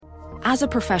As a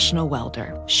professional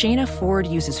welder, Shayna Ford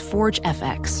uses Forge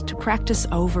FX to practice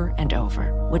over and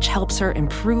over, which helps her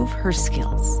improve her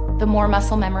skills. The more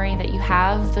muscle memory that you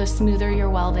have, the smoother your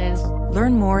weld is.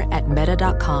 Learn more at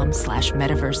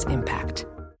meta.com/metaverseimpact.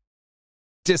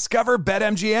 Discover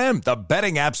BetMGM, the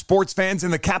betting app sports fans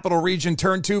in the capital region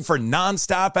turn to for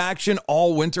nonstop action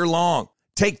all winter long.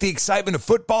 Take the excitement of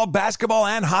football, basketball,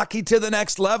 and hockey to the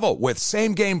next level with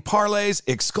same-game parlays,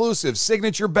 exclusive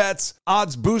signature bets,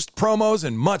 odds boost promos,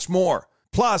 and much more.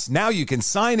 Plus, now you can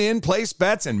sign in, place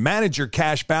bets, and manage your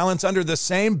cash balance under the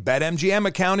same BetMGM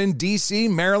account in D.C.,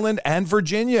 Maryland, and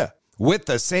Virginia. With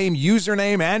the same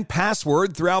username and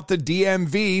password throughout the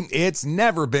DMV, it's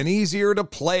never been easier to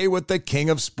play with the king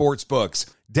of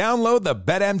sportsbooks. Download the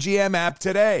BetMGM app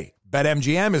today.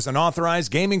 BetMGM is an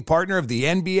authorized gaming partner of the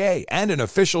NBA and an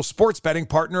official sports betting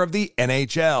partner of the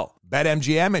NHL.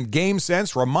 BetMGM and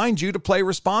GameSense remind you to play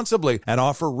responsibly and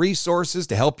offer resources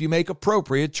to help you make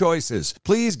appropriate choices.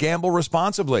 Please gamble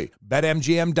responsibly.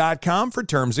 BetMGM.com for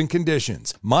terms and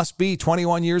conditions. Must be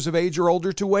 21 years of age or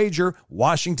older to wager.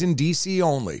 Washington, D.C.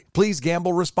 only. Please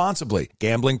gamble responsibly.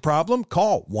 Gambling problem?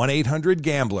 Call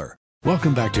 1-800-GAMBLER.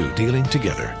 Welcome back to Dealing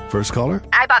Together. First caller?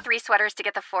 I bought 3 sweaters to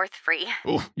get the 4th free.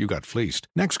 Oh, you got fleeced.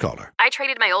 Next caller? I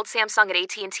traded my old Samsung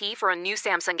at AT&T for a new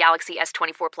Samsung Galaxy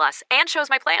S24 Plus and chose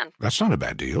my plan. That's not a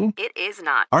bad deal. It is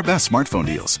not. Our best smartphone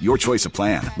deals. Your choice of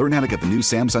plan. Learn how to get the new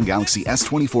Samsung Galaxy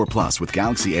S24 Plus with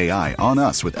Galaxy AI on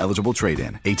us with eligible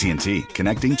trade-in. AT&T.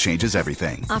 Connecting changes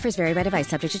everything. Offers vary by device.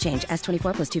 Subject to change.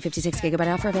 S24 plus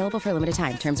 256GB offer available for a limited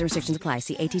time. Terms and restrictions apply.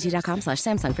 See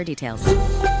att.com/Samsung for details.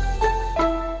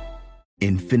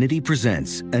 Infinity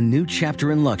presents a new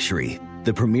chapter in luxury,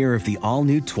 the premiere of the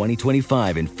all-new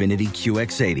 2025 Infinity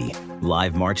QX80,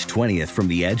 live March 20th from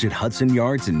the Edge at Hudson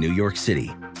Yards in New York City,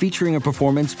 featuring a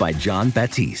performance by John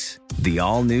Batiste. The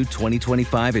all-new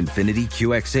 2025 Infinity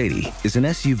QX80 is an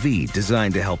SUV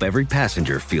designed to help every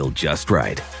passenger feel just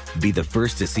right. Be the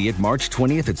first to see it March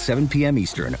 20th at 7 p.m.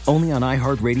 Eastern, only on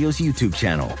iHeartRadio's YouTube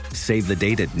channel. Save the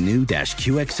date at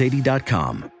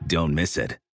new-QX80.com. Don't miss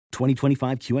it.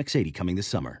 2025 QX80 coming this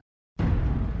summer.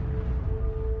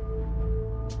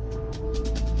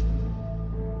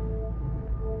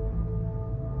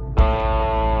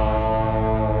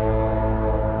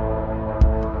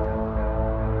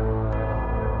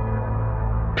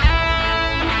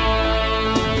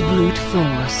 Brute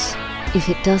force. If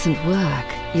it doesn't work,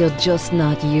 you're just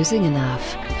not using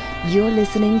enough. You're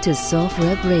listening to Soft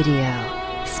Rep Radio.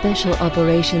 Special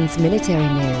Operations Military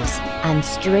News, and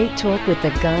straight talk with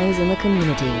the guys in the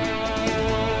community.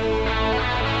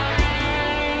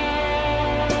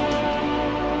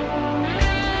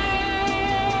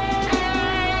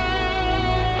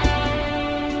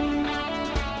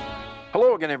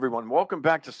 Hello again, everyone. Welcome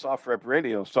back to Soft Rep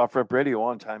Radio. Soft Rep Radio,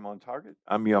 on time, on target.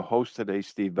 I'm your host today,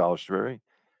 Steve Balistreri.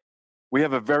 We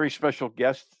have a very special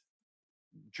guest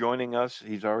joining us.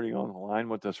 He's already on the line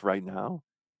with us right now.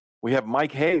 We have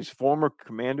Mike Hayes, former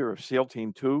commander of SEAL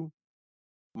Team 2.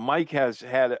 Mike has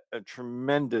had a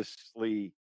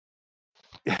tremendously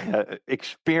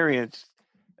experience.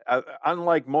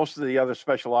 Unlike most of the other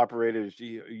special operators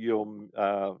you'll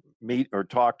meet or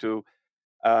talk to,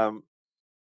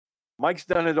 Mike's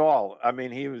done it all. I mean,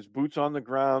 he was boots on the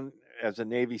ground as a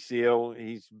Navy SEAL.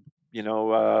 He's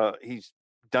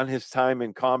done his time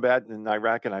in combat in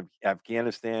Iraq and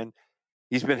Afghanistan.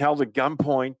 He's been held at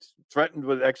gunpoint, threatened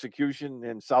with execution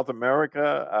in South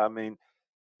America. I mean,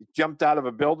 he jumped out of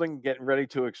a building getting ready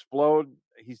to explode.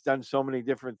 He's done so many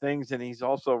different things, and he's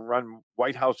also run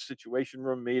White House Situation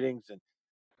Room meetings and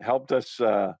helped us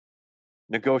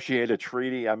negotiate a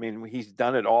treaty. I mean, he's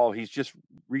done it all. He's just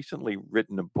recently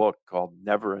written a book called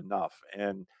Never Enough,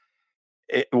 and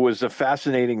it was a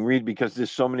fascinating read because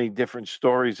there's so many different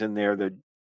stories in there that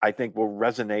I think will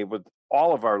resonate with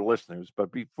all of our listeners.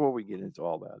 But before we get into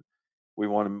all that, we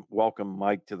want to welcome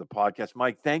Mike to the podcast.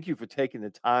 Mike, thank you for taking the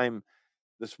time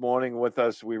this morning with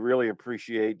us. We really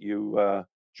appreciate you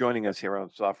joining us here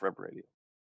on Soft Rep Radio.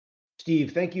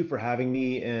 Steve, thank you for having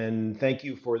me, and thank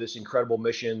you for this incredible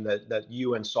mission that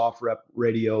you and Soft Rep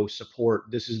Radio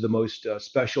support. This is the most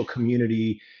special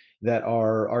community that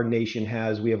our nation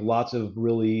has. We have lots of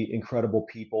really incredible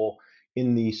people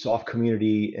in the soft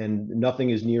community, and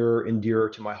nothing is nearer and dearer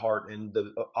to my heart. And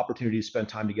the opportunity to spend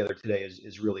time together today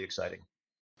is really exciting.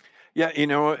 Yeah, you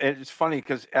know, it's funny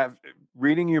because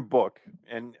reading your book,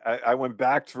 and I went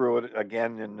back through it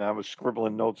again, and I was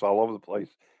scribbling notes all over the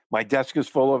place. My desk is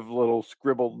full of little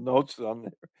scribbled notes on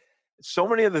there. So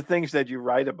many of the things that you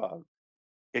write about,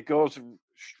 it goes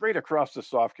straight across the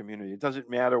soft community. It doesn't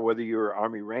matter whether you're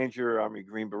Army Ranger, Army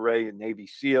Green Beret, a Navy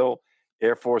SEAL.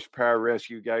 Air Force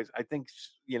pararescue guys. I think,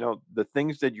 the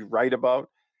things that you write about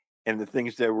and the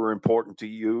things that were important to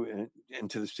you and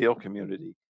to the SEAL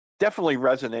community definitely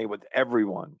resonate with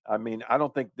everyone. I mean, I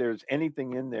don't think there's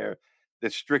anything in there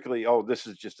that's strictly, oh, this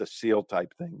is just a SEAL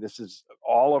type thing. This is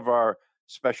all of our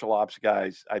special ops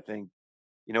guys. I think,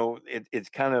 it's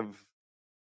kind of,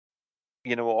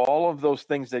 all of those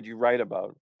things that you write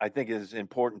about, I think is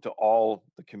important to all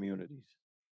the communities.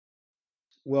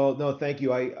 Well, no, thank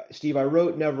you. Steve, I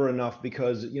wrote Never Enough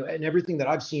because, and everything that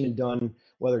I've seen and done,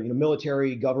 whether,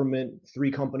 military, government, 3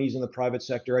 companies in the private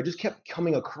sector, I just kept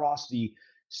coming across the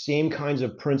same kinds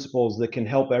of principles that can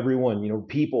help everyone,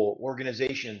 people,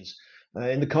 organizations,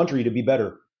 in the country to be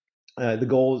better. The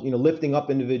goal is, lifting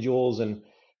up individuals and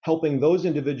helping those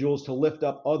individuals to lift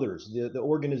up others, the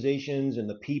organizations and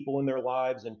the people in their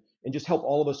lives, and just help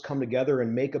all of us come together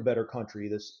and make a better country.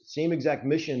 This same exact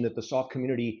mission that the SOF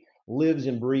community lives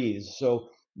and breathes. So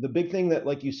the big thing that,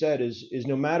 like you said, is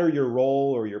no matter your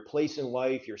role or your place in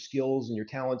life, your skills and your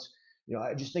talents,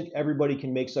 I just think everybody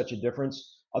can make such a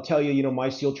difference. I'll tell you, my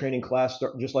SEAL training class,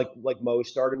 just like Mo,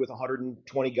 started with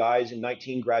 120 guys and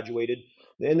 19 graduated.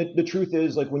 And the truth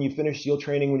is, like, when you finish SEAL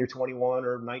training when you're 21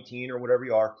 or 19 or whatever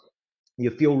you are, you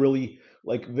feel really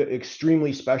like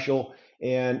extremely special.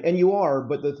 And you are,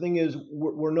 but the thing is,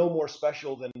 we're no more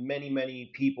special than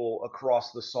many people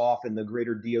across the SOF and the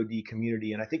greater DoD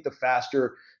community. And I think the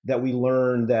faster that we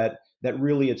learn that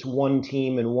really it's one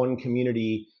team and one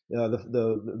community,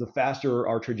 the faster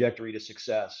our trajectory to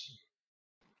success.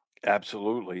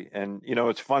 Absolutely. And,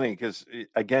 it's funny because,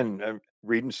 again, I'm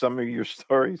reading some of your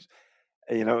stories,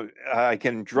 I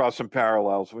can draw some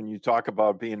parallels when you talk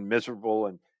about being miserable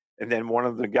and then one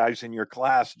of the guys in your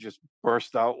class just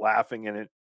burst out laughing and it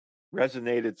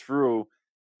resonated through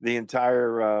the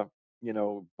entire,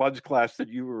 BUD/S class that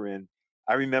you were in.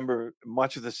 I remember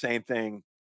much of the same thing,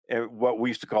 what we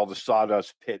used to call the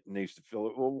sawdust pit, and they used to fill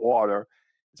it with water.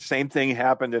 Same thing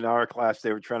happened in our class.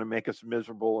 They were trying to make us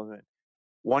miserable. And then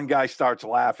one guy starts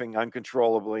laughing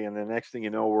uncontrollably. And the next thing you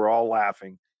know, we're all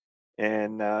laughing.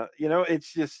 And,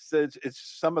 it's just,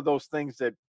 it's some of those things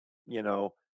that,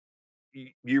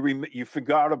 you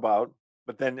forgot about,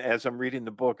 but then as I'm reading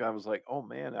the book, I was like, oh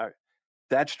man,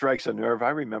 that strikes a nerve.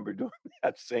 I remember doing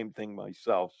that same thing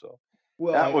myself. So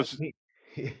yeah.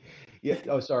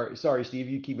 Oh, sorry, Steve,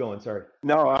 you keep going. Sorry.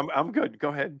 No, I'm good. Go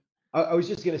ahead. I was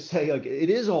just going to say, like, it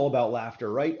is all about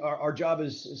laughter, right? Our job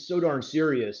is so darn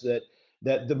serious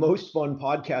that the most fun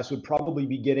podcast would probably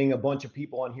be getting a bunch of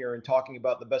people on here and talking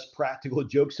about the best practical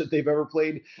jokes that they've ever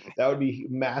played. That would be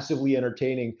massively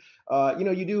entertaining.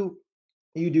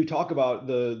 You do talk about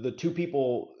the 2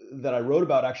 people that I wrote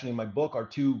about actually in my book are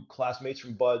 2 classmates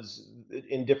from BUD/S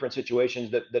in different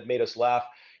situations that made us laugh.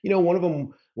 One of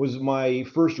them was my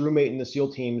first roommate in the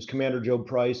SEAL teams, Commander Joe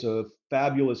Price, a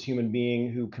fabulous human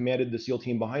being who commanded the SEAL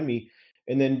team behind me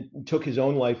and then took his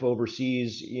own life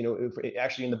overseas,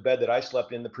 actually in the bed that I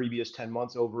slept in the previous 10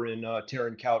 months over in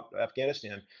Tarin Kowt,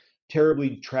 Afghanistan.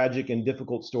 Terribly tragic and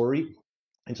difficult story.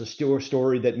 It's a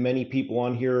story that many people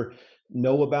on here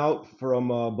know about from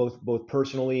both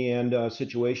personally and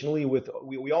situationally.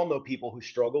 We all know people who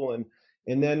struggle, and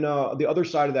then the other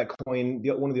side of that coin,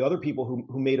 one of the other people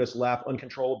who made us laugh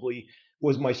uncontrollably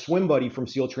was my swim buddy from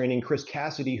SEAL training, Chris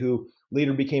Cassidy, who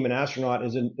later became an astronaut,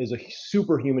 is a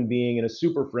superhuman being and a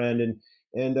super friend,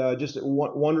 and just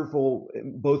wonderful,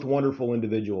 both wonderful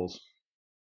individuals.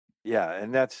 Yeah,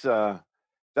 and that's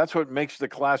what makes the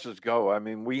classes go. I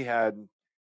mean, we had,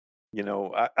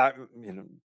 I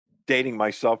dating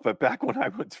myself, but back when I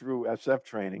went through SF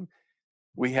training,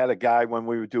 we had a guy when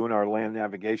we were doing our land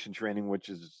navigation training, which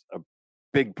is a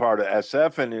big part of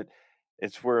SF, and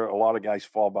it's where a lot of guys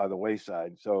fall by the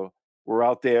wayside. So we're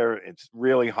out there, it's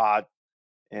really hot,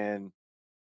 and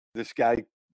this guy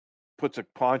puts a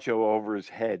poncho over his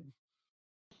head,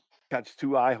 cuts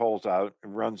 2 eye holes out,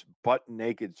 and runs butt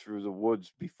naked through the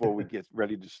woods before we get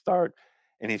ready to start.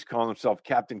 And he's calling himself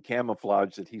Captain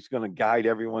Camouflage, that he's going to guide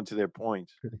everyone to their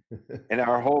points. And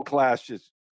our whole class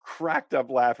just cracked up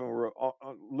laughing. We're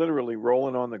literally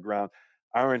rolling on the ground.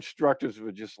 Our instructors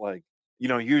were just like,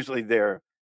 usually they're,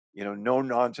 no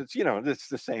nonsense. It's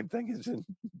the same thing as in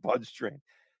BUD/S training.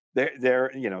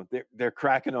 They're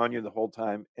cracking on you the whole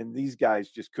time. And these guys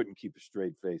just couldn't keep a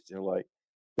straight face. They're like,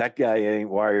 that guy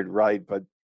ain't wired right, but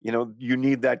you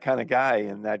need that kind of guy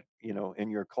in that, in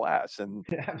your class. And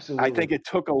absolutely, I think it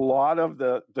took a lot of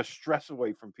the stress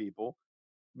away from people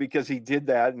because he did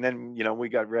that. And then, we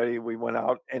got ready, we went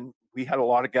out, and we had a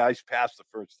lot of guys pass the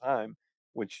first time,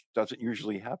 which doesn't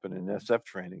usually happen in SF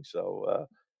training. So,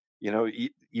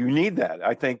 you need that.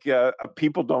 I think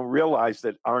people don't realize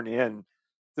that aren't in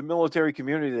the military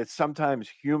community that sometimes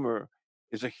humor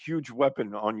is a huge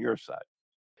weapon on your side.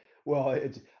 Well,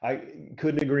 I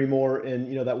couldn't agree more.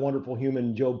 And that wonderful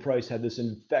human Job Price had this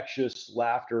infectious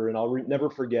laughter, and I'll never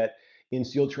forget in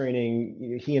SEAL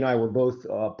training, he and I were both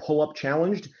pull-up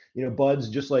challenged, buds,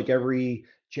 just like every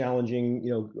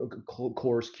challenging,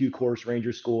 course, Q course,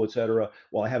 Ranger School, et cetera.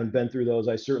 While I haven't been through those,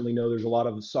 I certainly know there's a lot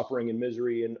of suffering and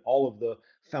misery in all of the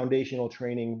foundational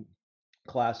training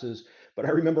classes. But I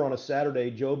remember on a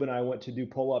Saturday, Job and I went to do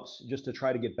pull-ups just to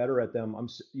try to get better at them. I'm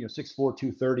 6'4",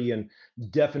 230, and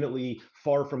definitely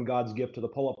far from God's gift to the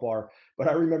pull-up bar. But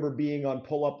I remember being on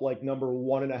pull-up like number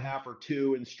 1.5 or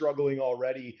 2 and struggling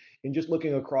already, and just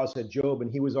looking across at Job,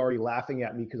 and he was already laughing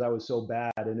at me because I was so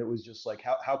bad. And it was just like,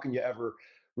 how can you ever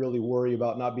really worry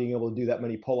about not being able to do that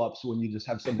many pull-ups when you just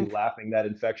have somebody laughing that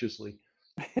infectiously?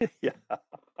 Yeah.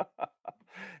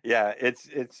 Yeah,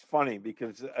 it's funny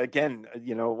because, again,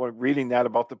 when reading that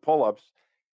about the pull-ups,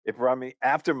 it brought me,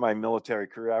 after my military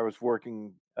career, I was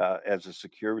working as a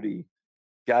security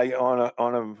guy on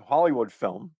a Hollywood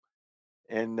film,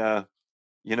 and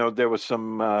there was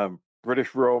some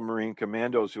British Royal Marine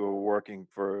Commandos who were working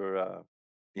for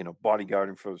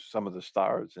bodyguarding for some of the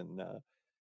stars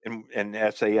and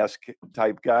SAS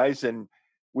type guys, and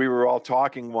we were all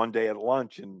talking one day at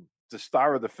lunch, and the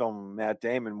star of the film, Matt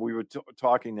Damon, we were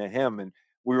talking to him, and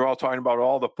we were all talking about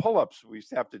all the pull-ups we used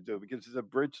to have to do because the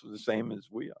Brits were the same as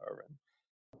we are.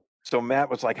 And so Matt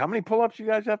was like, how many pull-ups you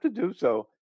guys have to do? So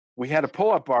we had a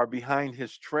pull-up bar behind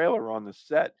his trailer on the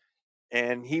set,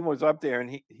 and he was up there,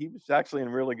 and he was actually in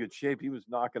really good shape. He was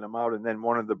knocking them out. And then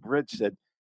one of the Brits said,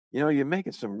 you're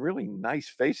making some really nice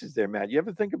faces there, Matt. You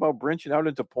ever think about branching out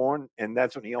into porn? And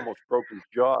that's when he almost broke his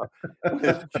jaw.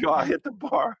 His jaw hit the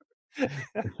bar.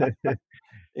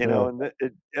 And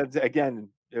it's again,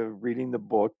 reading the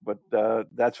book, but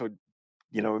that's what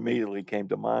immediately came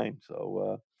to mind.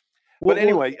 So but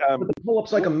anyway, but the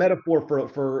pull-up's like a metaphor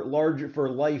for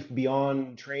life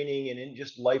beyond training and in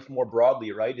just life more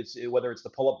broadly, right? It's whether it's the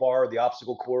pull-up bar, the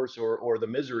obstacle course, or the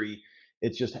misery.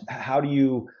 It's just, how do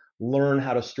you learn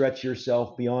how to stretch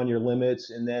yourself beyond your limits,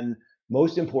 and then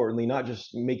most importantly, not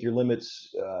just make your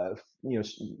limits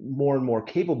more and more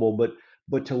capable,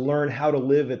 but to learn how to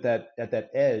live at that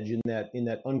edge, in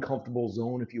that uncomfortable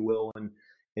zone, if you will,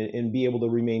 and be able to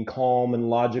remain calm and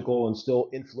logical and still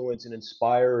influence and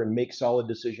inspire and make solid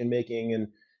decision making.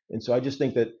 And so I just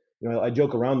think that, I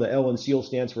joke around, the L in SEAL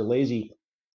stands for lazy.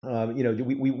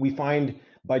 We find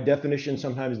by definition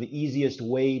sometimes the easiest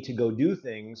way to go do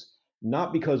things,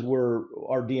 not because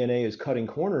our DNA is cutting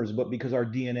corners, but because our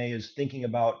DNA is thinking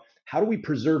about how do we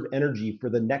preserve energy for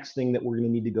the next thing that we're going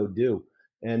to need to go do.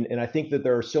 And I think that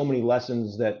there are so many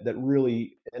lessons that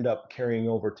really end up carrying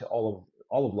over to all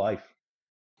of life.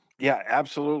 Yeah,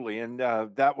 absolutely. And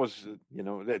that was,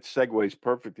 that segues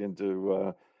perfect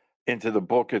into the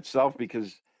book itself,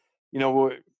 because,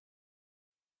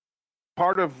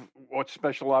 part of what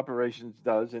Special Operations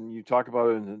does, and you talk about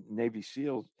it in the Navy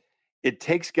SEALs, it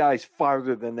takes guys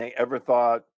farther than they ever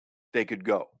thought they could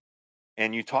go.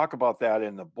 And you talk about that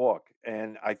in the book.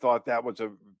 And I thought that was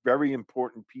a very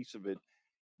important piece of it,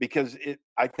 because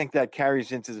I think that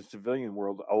carries into the civilian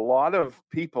world. A lot of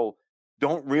people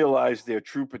don't realize their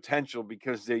true potential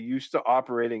because they're used to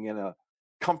operating in a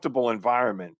comfortable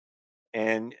environment.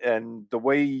 And the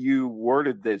way you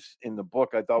worded this in the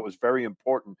book, I thought was very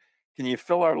important. Can you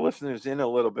fill our listeners in a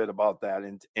little bit about that,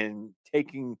 and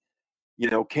taking,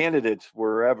 candidates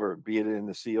wherever, be it in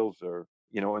the SEALs or,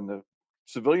 in the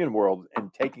civilian world,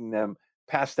 and taking them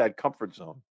past that comfort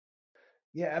zone?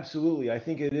 Yeah, absolutely. I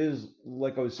think it is,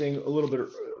 like I was saying a little bit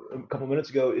a couple minutes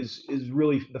ago, is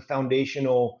really the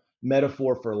foundational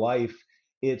metaphor for life.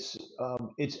 It's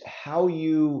how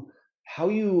you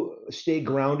stay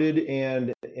grounded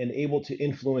and able to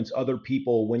influence other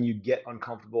people when you get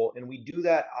uncomfortable. And we do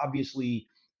that obviously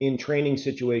in training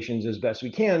situations as best we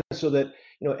can, so that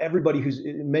everybody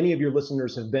many of your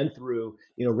listeners have been through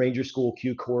Ranger School,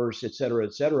 Q course, et cetera,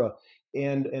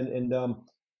 and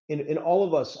all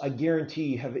of us, I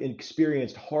guarantee, have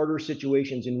experienced harder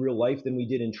situations in real life than we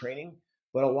did in training.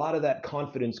 But a lot of that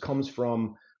confidence comes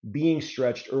from being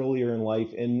stretched earlier in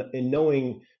life and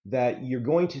knowing that you're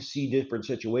going to see different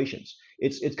situations.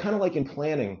 It's kind of like in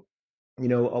planning. A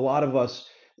lot of us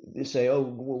say, oh,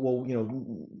 well,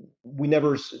 we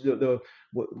never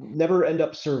end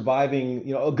up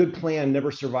surviving. A good plan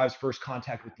never survives first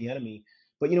contact with the enemy.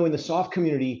 But in the soft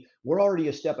community, we're already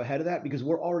a step ahead of that because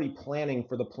we're already planning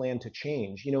for the plan to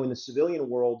change. In the civilian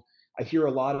world, I hear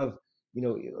a lot of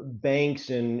banks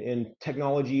and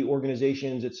technology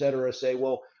organizations, et cetera, say,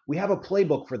 well, we have a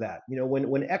playbook for that.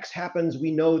 When X happens, we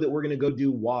know that we're going to go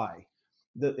do Y.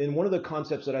 and one of the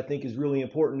concepts that I think is really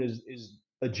important is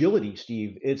agility,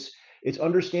 Steve. It's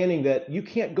understanding that you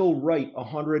can't go write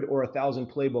 100 or 1,000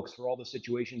 playbooks for all the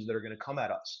situations that are going to come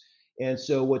at us. And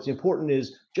so what's important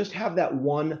is just have that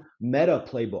one meta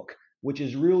playbook, which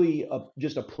is really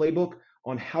just a playbook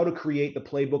on how to create the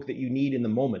playbook that you need in the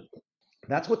moment.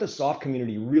 That's what the SOF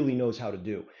community really knows how to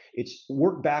do. It's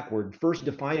work backward. First,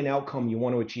 define an outcome you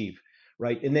want to achieve,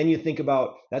 right? And then you think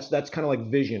about that's kind of like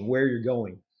vision, where you're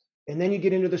going. And then you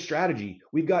get into the strategy.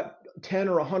 We've got 10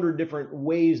 or 100 different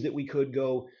ways that we could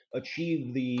go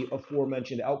achieve the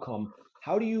aforementioned outcome.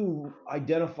 How do you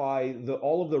identify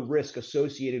all of the risk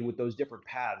associated with those different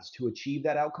paths to achieve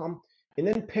that outcome? And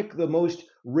then pick the most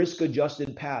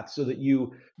risk-adjusted path so that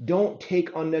you don't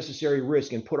take unnecessary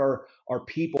risk and put our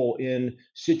people in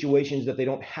situations that they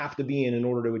don't have to be in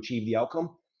order to achieve the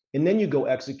outcome. And then you go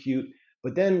execute.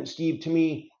 But then, Steve, to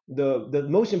me, the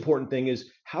most important thing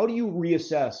is how do you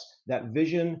reassess that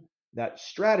vision, that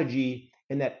strategy,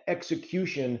 and that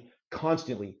execution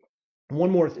constantly? One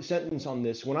more sentence on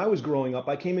this. When I was growing up,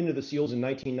 I came into the SEALs in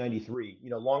 1993,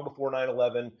 long before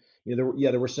 9/11.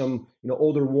 There were some,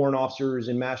 older warrant officers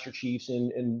and master chiefs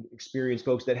and experienced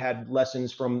folks that had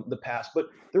lessons from the past, but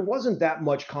there wasn't that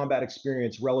much combat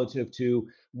experience relative to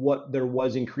what there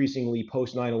was increasingly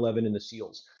post 9/11 in the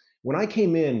SEALs. When I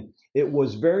came in, it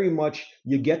was very much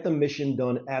you get the mission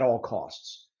done at all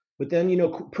costs. But then,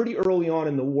 pretty early on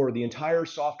in the war, the entire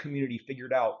SOF community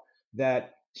figured out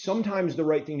that sometimes the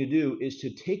right thing to do is to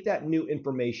take that new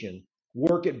information,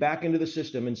 work it back into the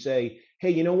system and say, hey,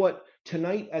 you know what?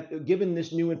 Tonight, given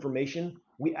this new information,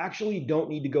 we actually don't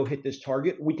need to go hit this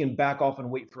target. We can back off and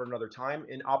wait for another time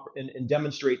and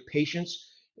demonstrate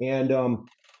patience. And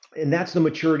that's the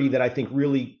maturity that I think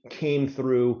really came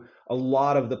through a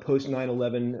lot of the post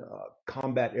 9/11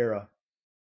 combat era.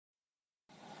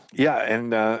 Yeah,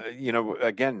 and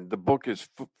again, the book is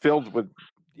filled with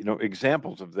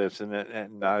examples of this,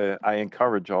 and I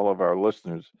encourage all of our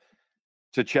listeners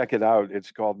to check it out.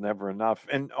 It's called Never Enough,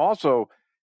 and also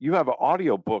you have an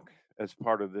audio book as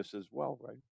part of this as well,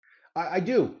 right? I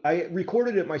do. I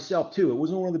recorded it myself too. It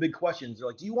wasn't one of the big questions. They're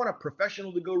like, do you want a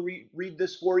professional to go read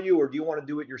this for you, or do you want to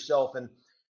do it yourself? And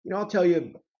I'll tell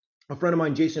you, a friend of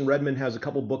mine, Jason Redman, has a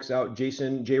couple books out.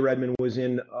 J. Redman was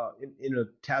in a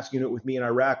task unit with me in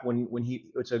Iraq when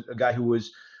it's a guy who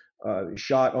was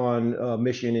shot on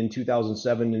mission in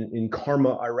 2007 in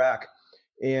Karma, Iraq,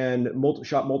 and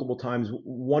shot multiple times.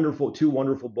 Two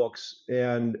wonderful books,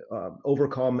 and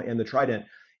Overcome and The Trident.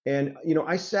 And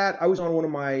I was on one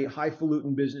of my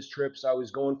highfalutin business trips. I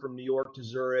was going from New York to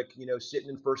Zurich, sitting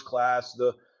in first class.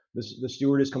 The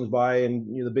stewardess comes by, and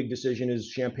the big decision is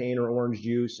champagne or orange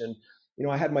juice. And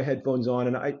I had my headphones on,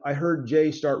 and I heard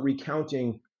Jay start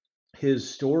recounting his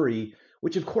story,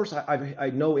 which of course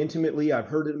I know intimately. I've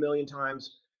heard it a million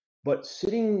times, but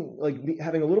sitting,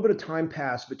 having a little bit of time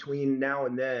pass between now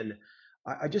and then,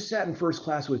 I just sat in first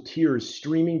class with tears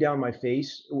streaming down my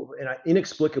face, and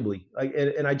inexplicably,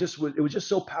 it was just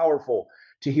so powerful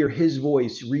to hear his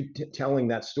voice retelling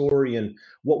that story and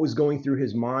what was going through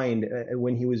his mind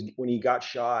when he got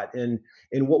shot, and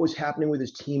what was happening with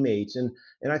his teammates, and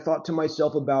I thought to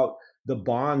myself about the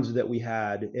bonds that we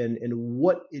had and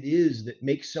what it is that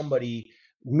makes somebody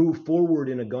move forward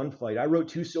in a gunfight. I wrote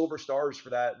 2 Silver Stars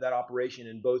for that operation,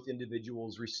 and both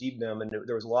individuals received them, and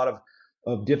there was a lot of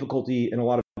difficulty and a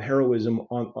lot of heroism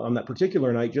on that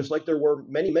particular night, just like there were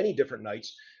many different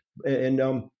nights. And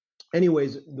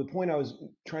anyways, the point I was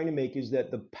trying to make is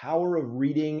that the power of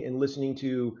reading and listening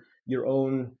to your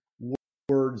own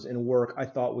words and work, I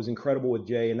thought, was incredible with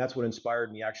Jay, and that's what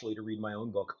inspired me actually to read my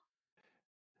own book.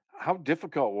 How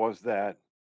difficult was that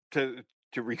to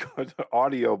record the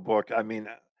audio book? I mean,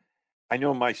 I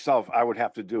know myself, I would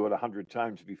have to do it 100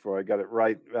 times before I got it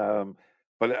right.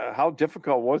 But how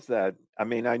difficult was that? I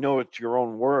mean, I know it's your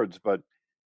own words, but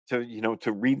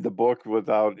to read the book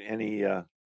without any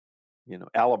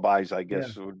alibis, I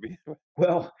guess it would be.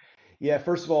 Well, yeah.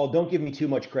 First of all, don't give me too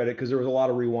much credit because there was a lot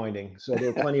of rewinding, so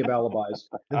there were plenty of alibis.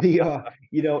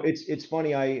 It's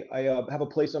funny. I have a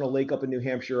place on a lake up in New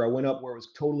Hampshire. I went up where it was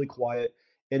totally quiet,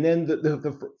 and then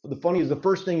the funny is the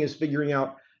first thing is figuring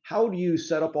out how do you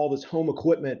set up all this home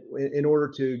equipment in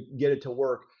order to get it to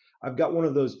work. I've got one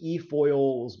of those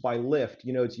e-foils by Lyft.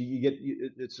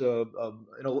 It's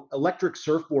an electric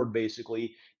surfboard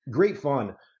basically. Great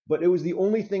fun. But it was the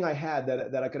only thing I had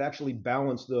that I could actually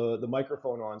balance the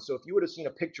microphone on. So if you would have seen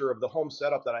a picture of the home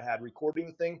setup that I had recording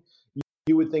the thing,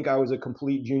 you would think I was a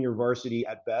complete junior varsity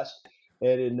at best.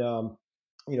 And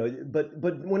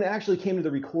but when it actually came to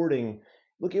the recording,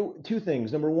 look, 2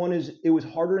 things. Number one is it was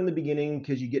harder in the beginning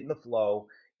because you get in the flow.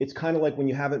 it's kind of like when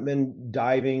you haven't been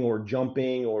diving or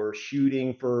jumping or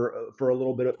shooting for a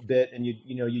little bit, and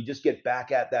you just get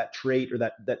back at that trait or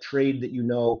that trade that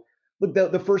Look,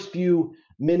 the first few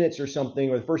minutes or something,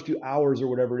 or the first few hours or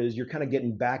whatever it is, you're kind of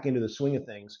getting back into the swing of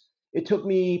things. It took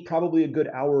me probably a good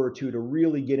hour or two to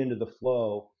really get into the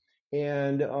flow,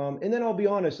 and then I'll be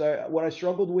honest, what I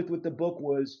struggled with the book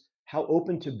was how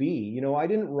open to be.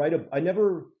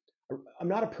 I'm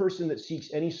not a person that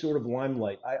seeks any sort of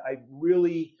limelight. I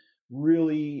really,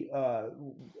 really,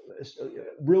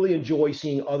 really enjoy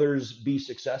seeing others be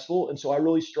successful, and so I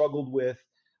really struggled with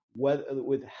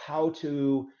how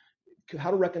to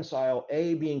reconcile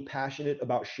being passionate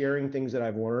about sharing things that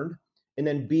I've learned, and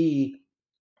then B,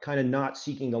 kind of not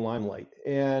seeking the limelight.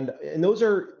 And those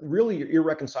are really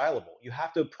irreconcilable. You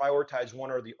have to prioritize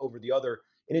one over the other.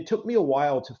 And it took me a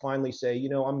while to finally say,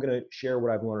 I'm going to share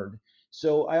what I've learned.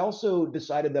 So I also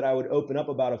decided that I would open up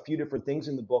about a few different things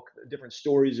in the book, different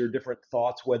stories or different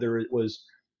thoughts, whether it was,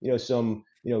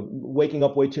 waking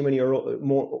up way too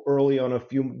early on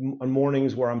on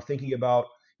mornings where I'm thinking about,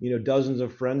 dozens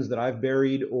of friends that I've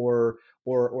buried, or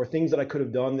things that I could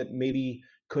have done that maybe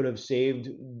could have saved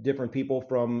different people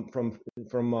from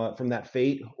that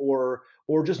fate, or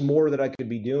just more that I could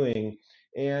be doing.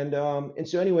 And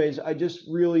so anyways, I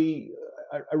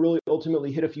really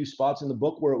ultimately hit a few spots in the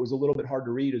book where it was a little bit hard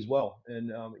to read as well.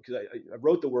 And because I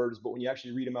wrote the words, but when you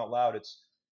actually read them out loud,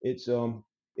 it's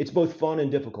both fun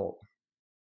and difficult.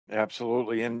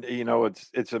 Absolutely. And,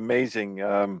 it's amazing.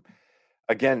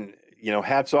 Again,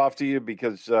 hats off to you,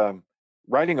 because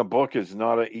writing a book is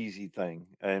not an easy thing.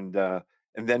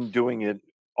 And then doing it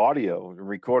audio and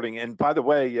recording. And by the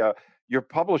way, your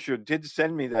publisher did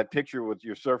send me that picture with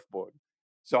your surfboard.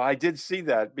 So I did see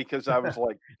that, because I was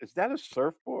like, is that a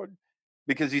surfboard?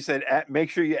 Because he said, make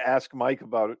sure you ask Mike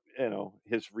about,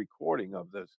 his recording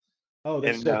of this. Oh,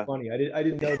 that's so funny. I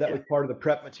didn't know that was part of the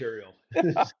prep material.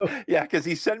 Yeah, because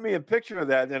he sent me a picture of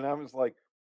that, and I was like,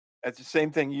 that's the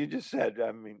same thing you just said.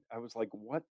 I mean, I was like,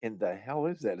 what in the hell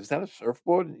is that? Is that a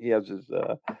surfboard? And he has his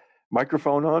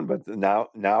microphone on, but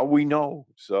now we know.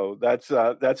 So that's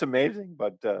amazing.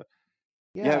 But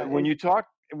yeah, when you talk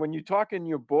in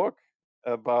your book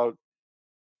about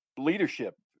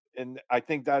leadership, and I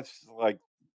think that's like,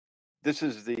 this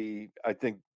is the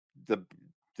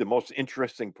most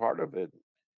interesting part of it.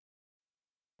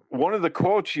 One of the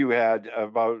quotes you had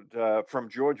about from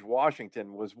George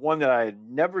Washington was one that I had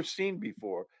never seen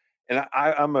before, and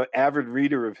I'm an avid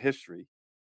reader of history,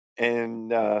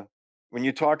 and when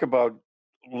you talk about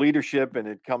leadership and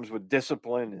it comes with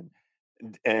discipline,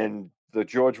 and the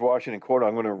George Washington quote,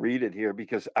 I'm going to read it here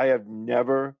because I have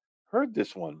never heard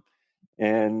this one.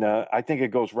 And I think it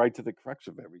goes right to the crux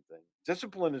of everything.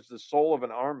 Discipline is the soul of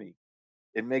an army.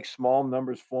 It makes small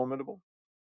numbers formidable.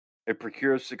 It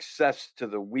procures success to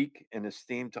the weak and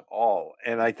esteem to all.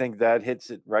 And I think that hits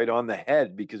it right on the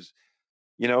head, because,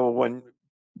 when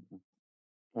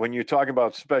you're talking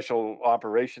about special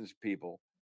operations people,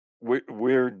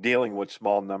 we're dealing with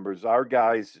small numbers. Our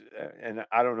guys, and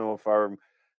I don't know if our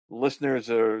listeners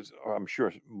are, or I'm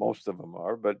sure most of them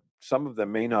are, but some of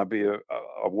them may not be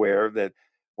aware that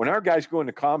when our guys go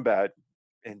into combat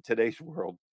in today's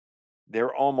world,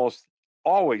 they're almost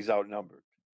always outnumbered.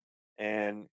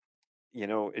 And,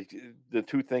 the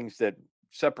two things that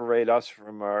separate us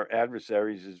from our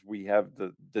adversaries is we have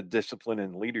the discipline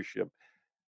and leadership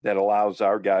that allows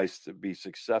our guys to be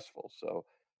successful. So,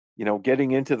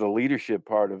 getting into the leadership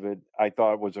part of it, I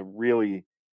thought was a really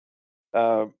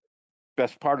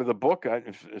best part of the book,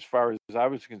 as far as I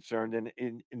was concerned.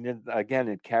 And then, again,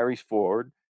 it carries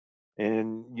forward.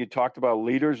 And you talked about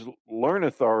leaders learn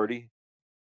authority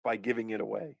by giving it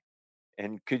away.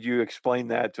 And could you explain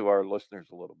that to our listeners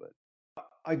a little bit?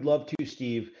 I'd love to,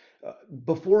 Steve.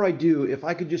 Before I do, if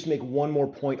I could just make one more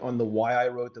point on the why I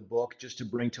wrote the book, just to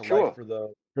bring to life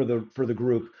for the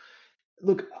group.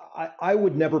 Look, I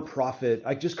would never profit.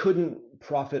 I just couldn't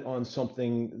profit on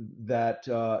something that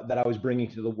I was bringing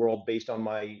to the world based on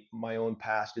my own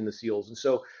past in the SEALs. And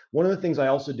so one of the things I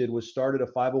also did was started a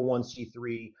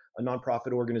 501c3, a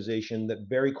nonprofit organization that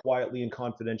very quietly and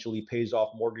confidentially pays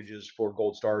off mortgages for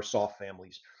Gold Star SOF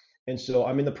families. And so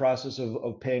I'm in the process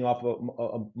of paying off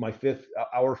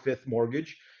our fifth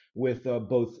mortgage with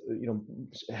both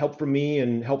help from me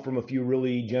and help from a few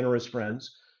really generous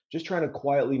friends, just trying to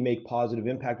quietly make positive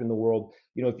impact in the world.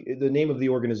 The name of the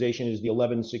organization is the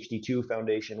 1162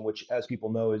 Foundation, which, as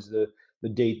people know, is the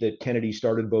date that Kennedy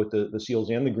started both the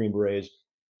SEALs and the Green Berets.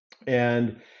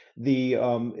 And The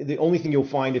only thing you'll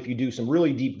find if you do some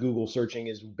really deep Google searching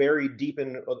is buried deep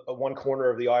in one corner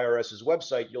of the IRS's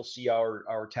website, you'll see our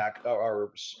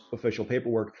official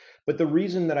paperwork. But the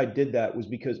reason that I did that was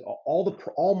because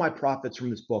all my profits from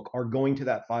this book are going to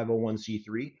that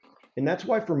 501c3. And that's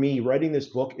why for me, writing this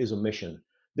book is a mission.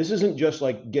 This isn't just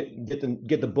like get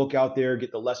the book out there,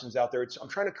 get the lessons out there. I'm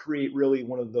trying to create really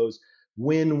one of those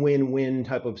win-win-win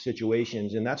type of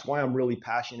situations. And that's why I'm really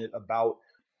passionate about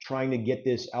trying to get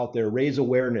this out there, raise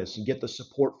awareness, and get the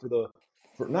support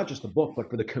for not just the book, but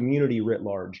for the community writ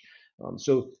large.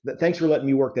 Thanks for letting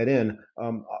me work that in.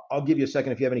 I'll give you a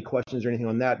second if you have any questions or anything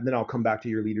on that, and then I'll come back to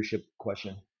your leadership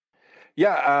question.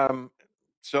 Yeah.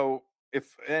 So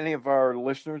if any of our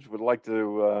listeners would like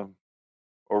to,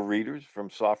 or readers from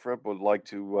SoftRep would like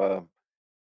to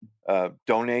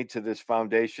donate to this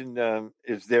foundation,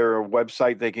 is there a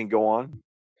website they can go on?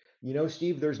 You know,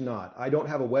 Steve, there's not. I don't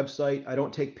have a website. I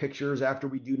don't take pictures after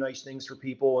we do nice things for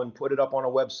people and put it up on a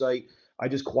website. I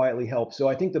just quietly help. So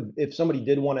I think if somebody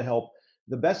did want to help,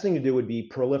 the best thing to do would be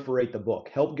proliferate the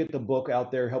book, help get the book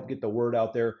out there, help get the word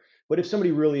out there. But if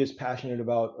somebody really is passionate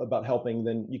about helping,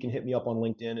 then you can hit me up on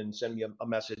LinkedIn and send me a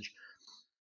message.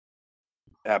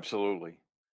 Absolutely.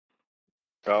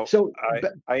 Well, so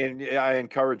I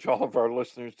encourage all of our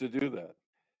listeners to do that.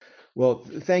 Well,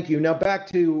 thank you. Now back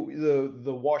to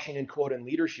the Washington quote and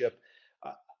leadership.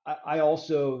 I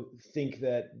also think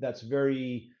that's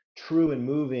very true and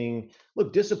moving.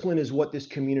 Look, discipline is what this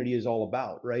community is all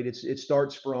about, right? It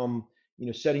starts from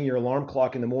setting your alarm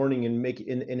clock in the morning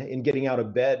and getting out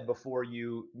of bed before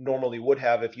you normally would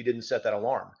have if you didn't set that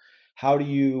alarm. How do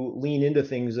you lean into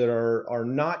things that are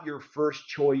not your first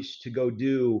choice to go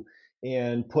do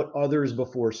and put others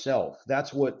before self?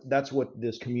 That's what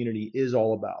this community is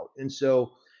all about. And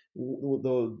so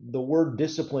the word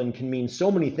discipline can mean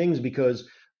so many things, because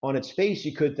on its face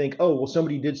you could think, oh, well,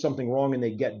 somebody did something wrong and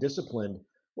they get disciplined.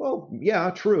 Well,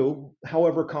 yeah, true.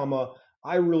 However,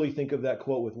 I really think of that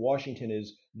quote with Washington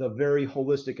as the very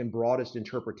holistic and broadest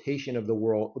interpretation of the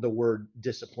word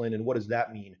discipline, and what does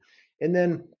that mean? And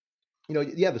then,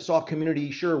 the soft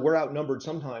community, sure, we're outnumbered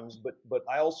sometimes, but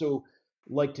I also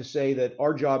like to say that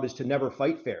our job is to never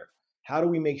fight fair. How do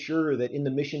we make sure that in the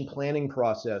mission planning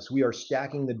process, we are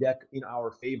stacking the deck in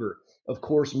our favor? Of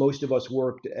course, most of us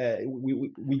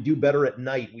we do better at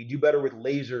night. We do better with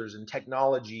lasers and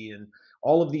technology and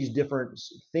all of these different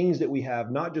things that we have,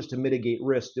 not just to mitigate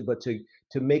risk, but to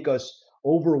make us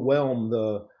overwhelm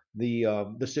the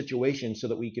situation so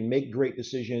that we can make great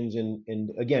decisions and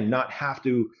again, not have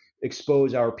to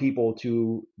expose our people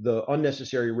to the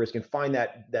unnecessary risk and find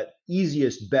that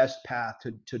easiest, best path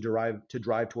to drive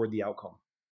toward the outcome.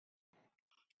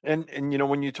 And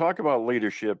when you talk about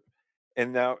leadership,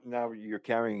 and now you're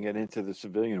carrying it into the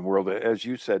civilian world, as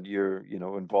you said, you're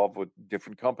involved with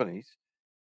different companies.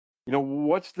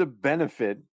 What's the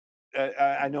benefit?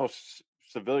 I know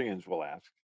civilians will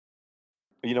ask.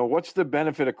 What's the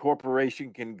benefit a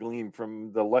corporation can glean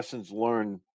from the lessons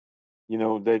learned?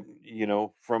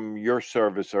 From your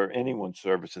service or anyone's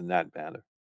service in that matter?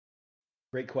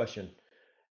 Great question.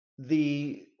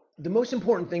 The most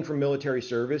important thing for military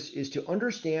service is to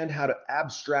understand how to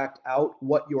abstract out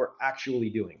what you're actually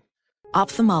doing.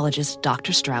 Ophthalmologist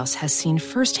Dr. Strauss has seen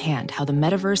firsthand how the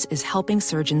metaverse is helping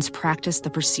surgeons practice the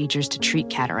procedures to treat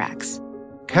cataracts.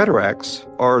 Cataracts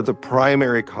are the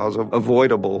primary cause of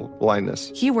avoidable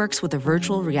blindness. He works with a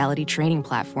virtual reality training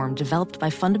platform developed by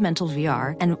Fundamental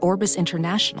VR and Orbis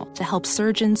International to help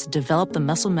surgeons develop the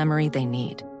muscle memory they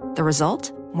need. The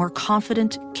result? More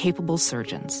confident, capable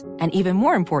surgeons. And even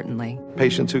more importantly,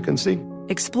 patients who can see.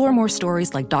 Explore more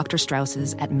stories like Dr.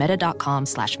 Strauss's at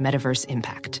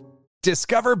meta.com/metaverseimpact.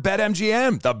 Discover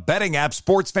BetMGM, the betting app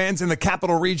sports fans in the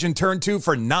capital region turn to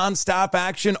for nonstop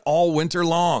action all winter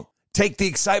long. Take the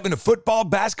excitement of football,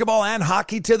 basketball, and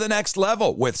hockey to the next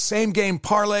level with same-game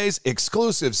parlays,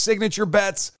 exclusive signature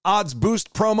bets, odds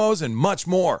boost promos, and much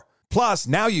more. Plus,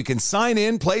 now you can sign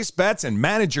in, place bets, and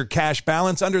manage your cash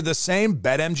balance under the same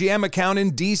BetMGM account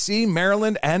in D.C.,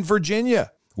 Maryland, and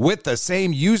Virginia. With the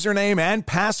same username and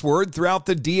password throughout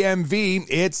the DMV,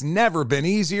 it's never been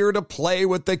easier to play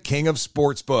with the king of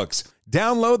sportsbooks.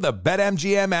 Download the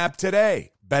BetMGM app today.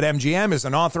 BetMGM is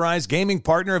an authorized gaming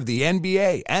partner of the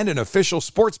NBA and an official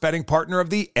sports betting partner of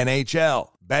the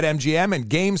NHL. BetMGM and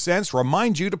GameSense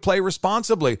remind you to play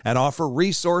responsibly and offer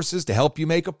resources to help you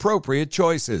make appropriate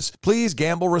choices. Please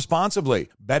gamble responsibly.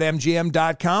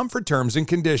 BetMGM.com for terms and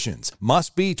conditions.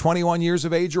 Must be 21 years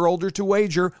of age or older to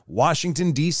wager.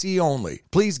 Washington, D.C. only.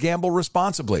 Please gamble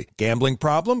responsibly. Gambling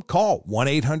problem? Call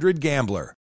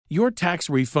 1-800-GAMBLER. Your tax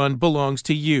refund belongs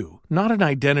to you, not an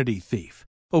identity thief.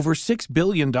 over $6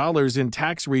 billion in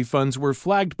tax refunds were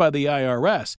flagged by the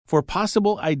IRS for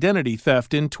possible identity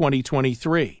theft in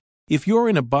 2023. If you're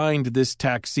in a bind this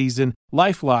tax season,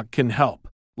 LifeLock can help.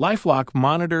 LifeLock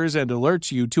monitors and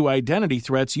alerts you to identity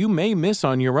threats you may miss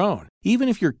on your own, even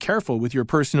if you're careful with your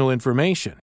personal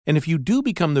information. And if you do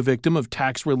become the victim of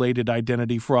tax-related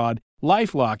identity fraud,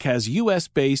 LifeLock has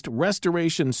U.S.-based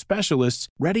restoration specialists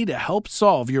ready to help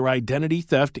solve your identity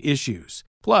theft issues.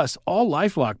 Plus, all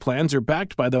LifeLock plans are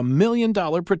backed by the $1 Million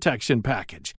Protection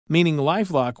Package, meaning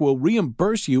LifeLock will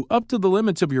reimburse you up to the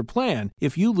limits of your plan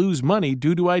if you lose money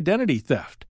due to identity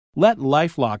theft. Let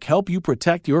LifeLock help you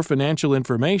protect your financial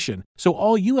information, so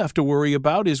all you have to worry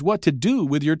about is what to do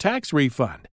with your tax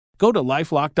refund. Go to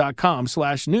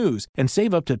LifeLock.com/news and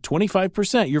save up to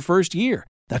 25% your first year.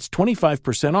 That's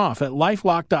 25% off at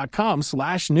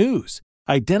LifeLock.com/news.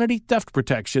 Identity theft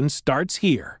protection starts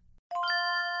here.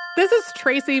 This is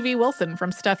Tracy V. Wilson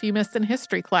from Stuff You Missed in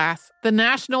History class. The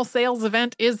national sales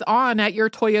event is on at your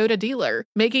Toyota dealer,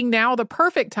 making now the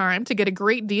perfect time to get a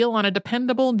great deal on a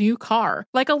dependable new car.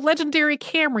 Like a legendary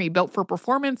Camry built for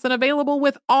performance and available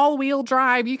with all-wheel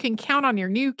drive, you can count on your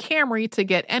new Camry to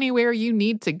get anywhere you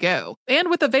need to go. And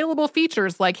with available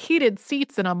features like heated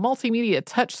seats and a multimedia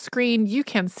touchscreen, you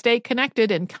can stay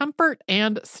connected in comfort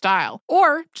and style.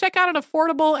 Or check out an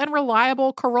affordable and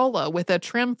reliable Corolla with a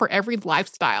trim for every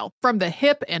lifestyle. From the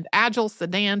hip and agile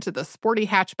sedan to the sporty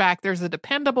hatchback, there's a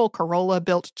dependable Corolla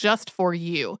built just for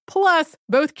you. Plus,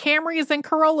 both Camrys and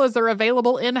Corollas are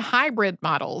available in hybrid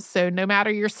models, so no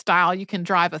matter your style, you can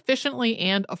drive efficiently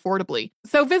and affordably.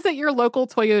 So visit your local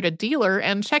Toyota dealer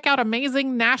and check out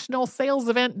amazing national sales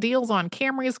event deals on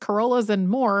Camrys, Corollas, and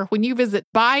more when you visit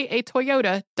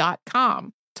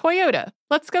buyatoyota.com. Toyota,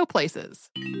 let's go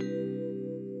places.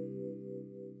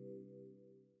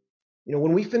 You know,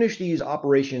 when we finish these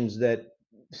operations that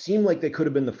seem like they could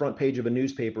have been the front page of a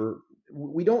newspaper,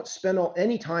 we don't spend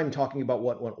any time talking about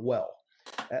what went well.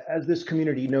 As this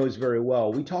community knows very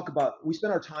well, we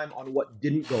spend our time on what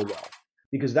didn't go well,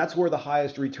 because that's where the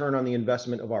highest return on the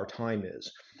investment of our time is.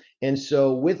 And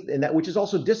so which is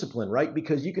also discipline, right?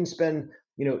 Because you can spend,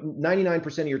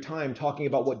 99% of your time talking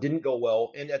about what didn't go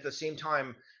well, and at the same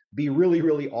time be really,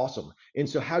 really awesome. And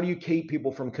so how do you keep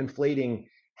people from conflating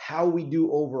how we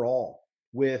do overall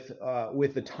with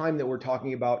the time that we're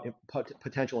talking about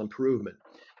potential improvement?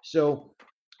 So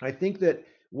I think that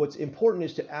what's important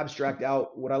is to abstract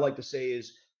out what I like to say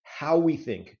is how we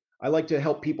think. I like to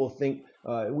help people think.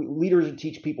 Leaders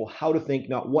teach people how to think,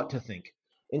 not what to think.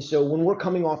 And so when we're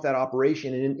coming off that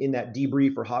operation and in that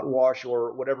debrief or hot wash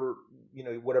or whatever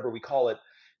we call it,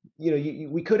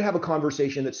 we could have a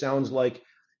conversation that sounds like,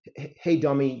 "Hey,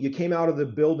 dummy, you came out of the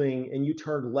building and you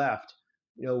turned left.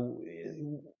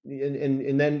 And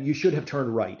then you should have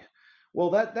turned right." Well,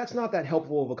 that's not that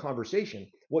helpful of a conversation.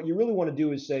 What you really want to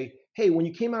do is say, "Hey, when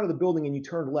you came out of the building and you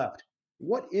turned left,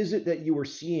 what is it that you were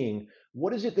seeing?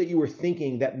 What is it that you were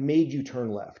thinking that made you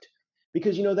turn left?"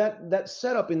 Because that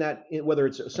setup whether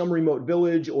it's some remote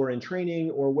village or in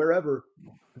training or wherever,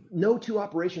 no two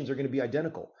operations are going to be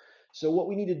identical. So what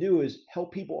we need to do is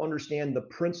help people understand the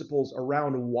principles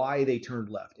around why they turned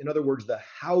left. In other words, the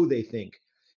how they think.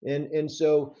 And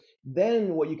so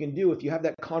then what you can do, if you have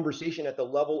that conversation at the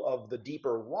level of the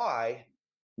deeper why,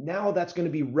 now that's going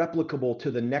to be replicable to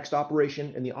the next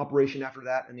operation and the operation after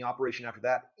that and the operation after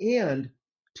that, and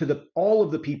to all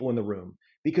of the people in the room.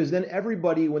 Because then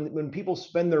everybody, when people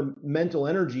spend their mental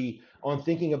energy on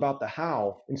thinking about the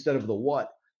how instead of the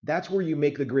what, that's where you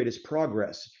make the greatest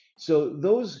progress. So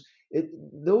those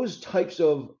types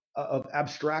of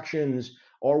abstractions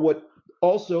are what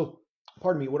also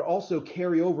would also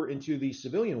carry over into the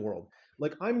civilian world.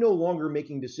 Like, I'm no longer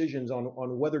making decisions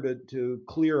on whether to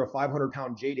clear a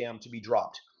 500-pound JDAM to be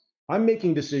dropped. I'm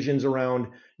making decisions around,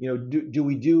 do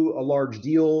we do a large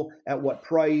deal at what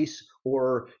price,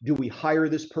 or do we hire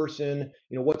this person?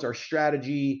 What's our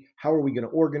strategy? How are we going to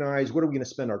organize? What are we going to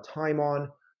spend our time on?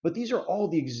 But these are all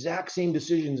the exact same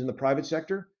decisions in the private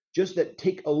sector, just that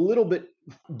take a little bit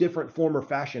different form or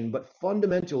fashion, but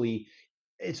fundamentally,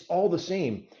 it's all the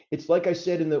same. It's like I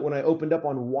said when I opened up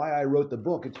on why I wrote the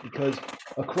book, it's because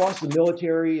across the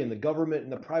military and the government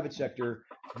and the private sector,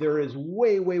 there is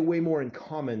way, way, way more in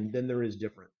common than there is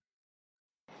different.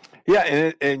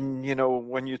 Yeah, and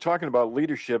when you're talking about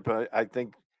leadership, I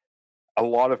think a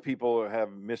lot of people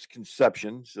have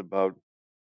misconceptions about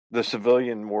the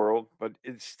civilian world, but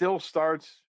it still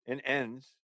starts and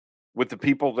ends with the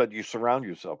people that you surround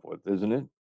yourself with, isn't it?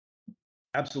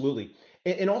 Absolutely.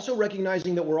 And also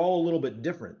recognizing that we're all a little bit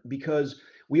different, because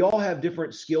we all have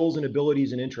different skills and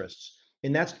abilities and interests.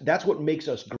 And that's what makes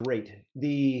us great.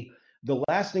 the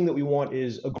last thing that we want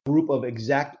is a group of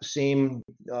exact same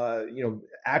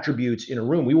attributes in a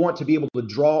room. We want to be able to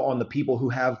draw on the people who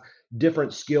have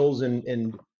different skills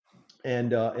and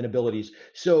abilities.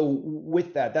 So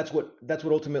with that, that's what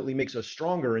ultimately makes us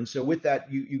stronger. And so with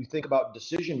that, you think about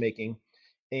decision making,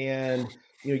 and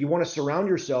you want to surround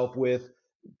yourself with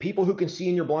people who can see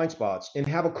in your blind spots and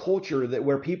have a culture that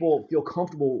where people feel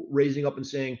comfortable raising up and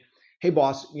saying, "Hey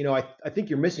boss, I think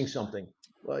you're missing something."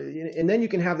 And then you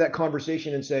can have that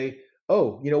conversation and say,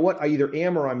 "Oh, you know what? I either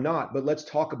am or I'm not, but let's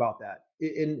talk about that."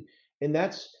 And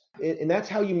that's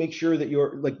how you make sure that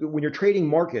you're, like, when you're trading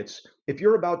markets, if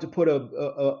you're about to put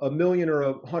a million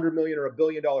or $100 million or $1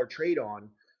 billion trade on,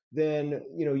 then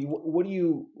do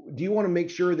you want to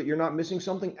make sure that you're not missing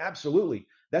something? Absolutely.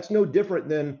 That's no different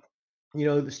than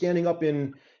standing up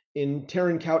in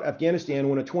Tarin Kowt, Afghanistan,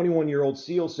 when a 21-year-old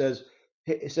SEAL says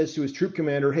to his troop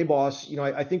commander, "Hey boss,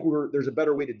 I think there's a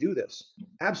better way to do this."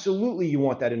 Absolutely, you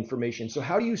want that information. So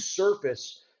how do you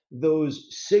surface those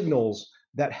signals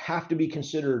that have to be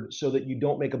considered so that you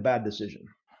don't make a bad decision?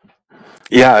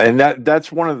 Yeah, and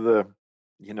that's one of the,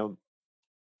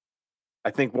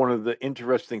 I think one of the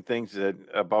interesting things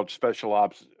about special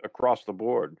ops across the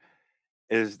board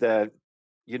is that,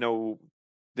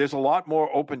 there's a lot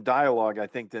more open dialogue, I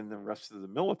think, than the rest of the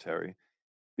military,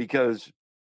 because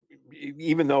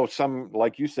even though some,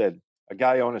 like you said, a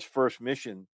guy on his first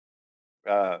mission,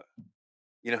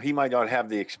 he might not have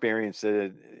the experience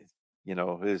that,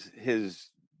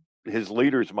 his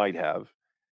leaders might have,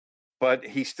 but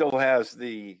he still has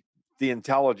the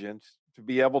intelligence to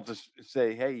be able to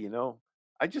say, "Hey,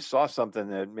 I just saw something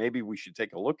that maybe we should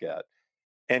take a look at,"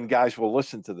 and guys will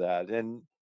listen to that. And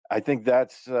I think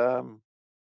that's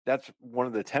one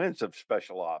of the tenets of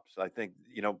special ops. I think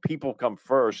people come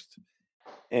first,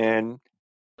 and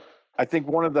I think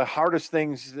one of the hardest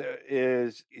things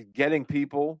is getting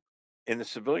people in the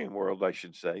civilian world, I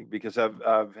should say, because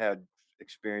I've had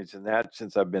experience in that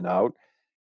since I've been out,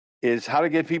 is how to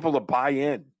get people to buy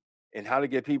in and how to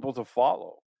get people to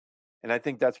follow. And I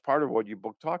think that's part of what your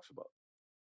book talks about.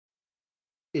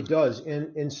 It does.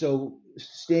 And so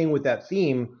staying with that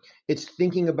theme, it's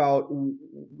thinking about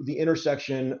the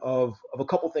intersection of a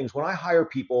couple things. When I hire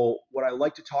people, what I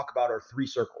like to talk about are three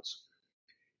circles.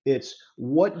 It's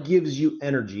what gives you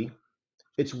energy,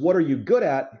 it's what are you good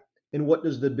at, and what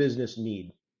does the business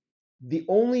need. The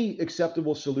only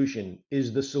acceptable solution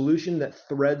is the solution that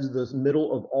threads the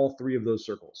middle of all three of those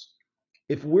circles.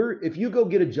 If you go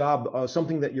get a job,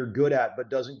 something that you're good at but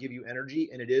doesn't give you energy,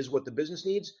 and it is what the business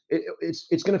needs,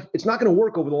 it's not going to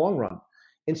work over the long run.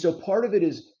 And so part of it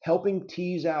is helping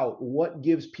tease out what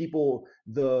gives people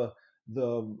the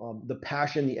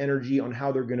passion, the energy on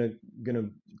how they're going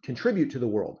to contribute to the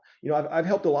world. I've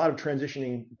helped a lot of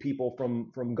transitioning people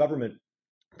from government,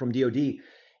 from DoD,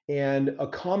 and a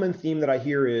common theme that I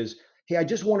hear is, "Hey, I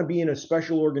just want to be in a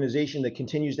special organization that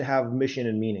continues to have mission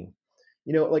and meaning."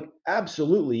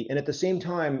 Absolutely. And at the same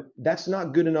time, that's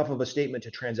not good enough of a statement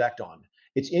to transact on.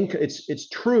 It's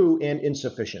true and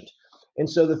insufficient. And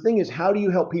so the thing is, how do you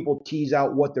help people tease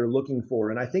out what they're looking for?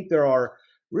 And I think there are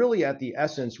really, at the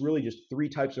essence, really just three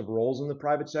types of roles in the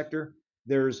private sector.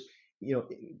 There's,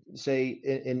 say,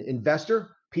 an investor,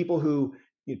 people who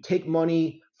take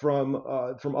money from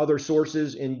other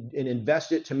sources and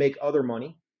invest it to make other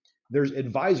money. There's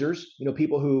advisors,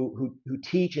 people who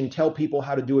teach and tell people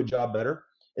how to do a job better.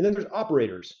 And then there's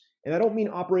operators. And I don't mean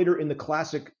operator in the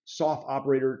classic soft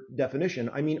operator definition.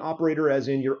 I mean operator as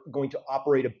in you're going to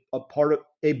operate a part of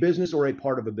a business or a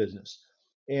part of a business.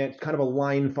 And it's kind of a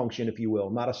line function, if you will,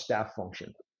 not a staff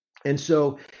function. And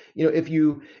so,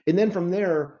 and then from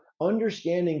there,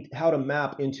 understanding how to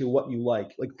map into what you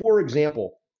like. Like, for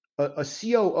example, a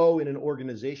COO in an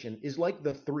organization is like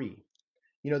the 3.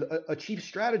 A chief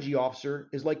strategy officer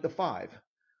is like the 5.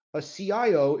 A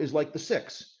CIO is like the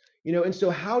 6. And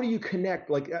so how do you connect?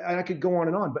 Like, I could go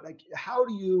on, but how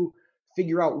do you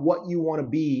figure out what you want to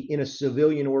be in a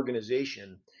civilian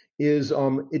organization?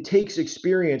 It takes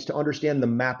experience to understand the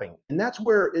mapping, and that's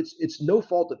where it's no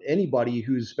fault of anybody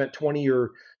who's spent 20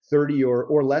 or 30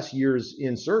 or less years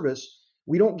in service.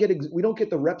 We don't get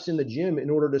the reps in the gym in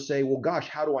order to say, well, gosh,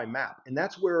 how do I map? And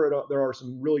that's where there are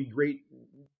some really great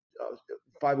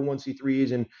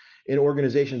 501c3s and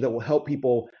organizations that will help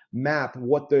people map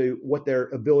what their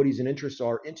abilities and interests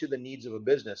are into the needs of a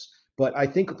business. But I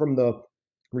think from the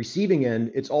receiving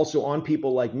end, it's also on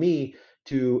people like me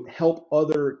to help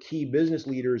other key business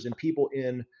leaders and people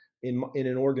in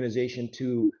an organization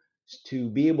to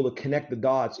be able to connect the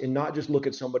dots and not just look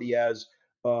at somebody as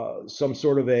some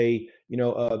sort of a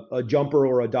a jumper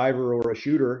or a diver or a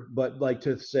shooter, but like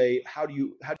to say how do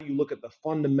you look at the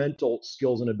fundamental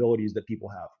skills and abilities that people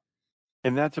have.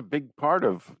 And that's a big part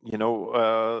of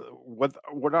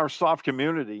what our soft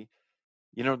community,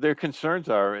 their concerns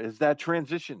are is that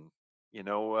transition,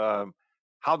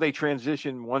 how they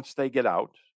transition once they get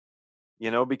out,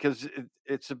 because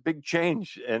it's a big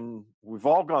change, and we've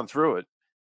all gone through it.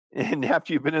 And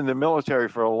after you've been in the military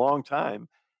for a long time,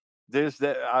 there's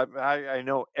that. I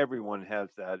know everyone has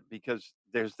that, because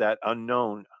there's that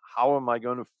unknown. How am I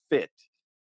going to fit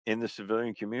in the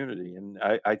civilian community? And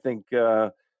I think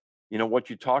what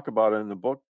you talk about in the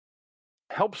book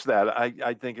helps that.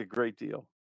 I think a great deal.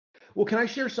 Well, can I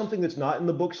share something that's not in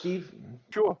the book, Steve?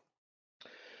 Sure.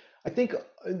 I think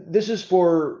this is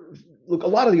for, look, a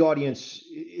lot of the audience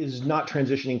is not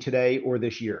transitioning today or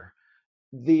this year.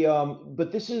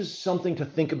 But this is something to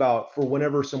think about for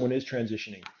whenever someone is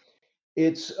transitioning.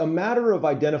 It's a matter of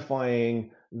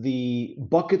identifying the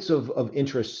buckets of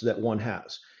interests that one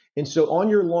has. And so on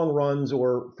your long runs,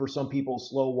 or for some people,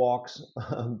 slow walks,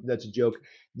 that's a joke.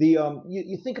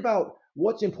 You think about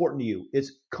what's important to you.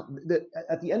 It's that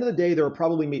at the end of the day, there are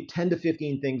probably 10 to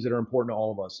 15 things that are important to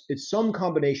all of us. It's some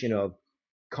combination of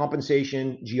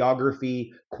compensation,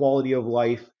 geography, quality of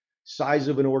life, size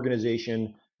of an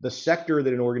organization, the sector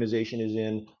that an organization is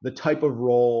in, the type of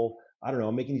role, I don't know,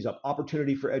 I'm making these up,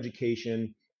 opportunity for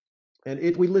education. And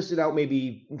if we listed out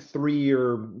maybe 3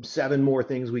 or 7 more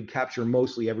things, we'd capture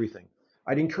mostly everything.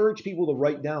 I'd encourage people to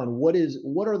write down what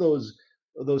are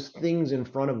those things in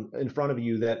front of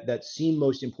you that seem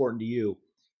most important to you.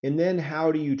 And then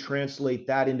how do you translate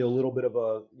that into a little bit of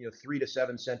a 3 to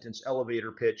 7 sentence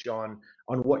elevator pitch on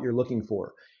what you're looking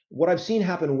for. What I've seen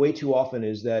happen way too often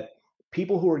is that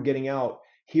people who are getting out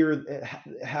here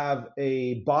have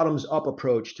a bottoms up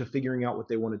approach to figuring out what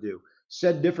they want to do.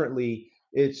 Said differently,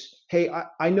 it's, hey,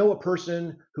 I know a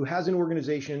person who has an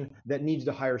organization that needs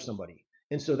to hire somebody.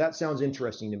 And so that sounds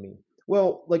interesting to me.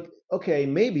 Well, like, okay,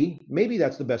 maybe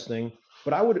that's the best thing,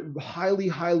 but I would highly,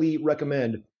 highly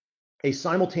recommend a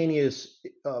simultaneous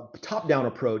top-down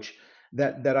approach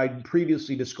that I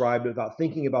previously described about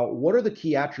thinking about what are the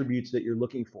key attributes that you're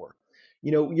looking for.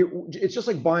 It's just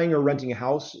like buying or renting a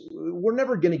house. We're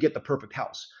never going to get the perfect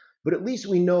house, but at least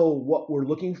we know what we're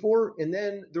looking for. And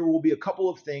then there will be a couple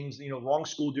of things, wrong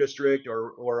school district,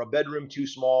 or a bedroom too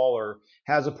small, or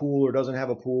has a pool or doesn't have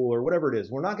a pool, or whatever it is.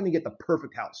 We're not going to get the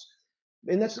perfect house.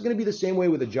 And that's going to be the same way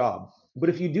with a job. But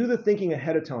if you do the thinking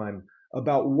ahead of time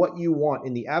about what you want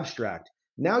in the abstract,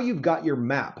 now you've got your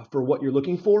map for what you're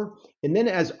looking for. And then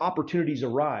as opportunities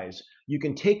arise, you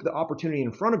can take the opportunity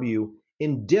in front of you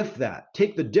and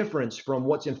take the difference from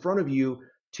what's in front of you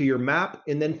to your map,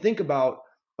 and then think about,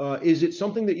 is it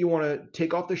something that you want to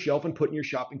take off the shelf and put in your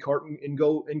shopping cart and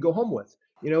go home with?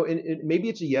 And maybe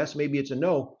it's a yes, maybe it's a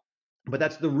no, but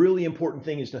that's the really important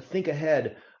thing, is to think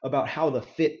ahead about how the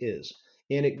fit is.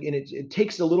 And it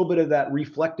takes a little bit of that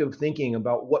reflective thinking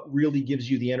about what really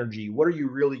gives you the energy. What are you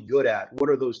really good at? What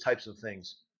are those types of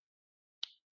things?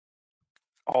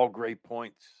 All great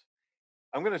points.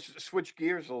 I'm going to switch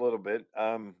gears a little bit.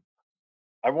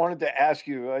 I wanted to ask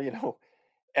you,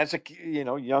 as a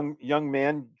young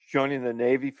man joining the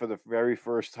Navy for the very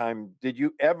first time, did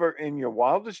you ever, in your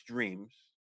wildest dreams,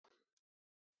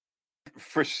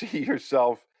 foresee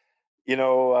yourself,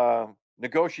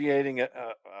 negotiating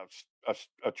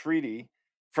a treaty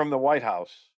from the White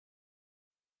House?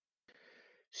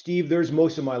 Steve, there's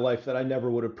most of my life that I never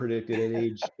would have predicted at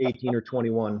age 18 or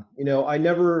 21.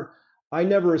 I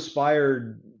never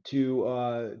aspired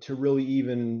to really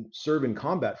even serve in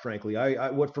combat, frankly.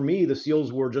 What for me, the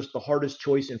SEALs were just the hardest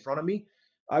choice in front of me.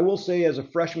 I will say, as a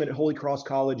freshman at Holy Cross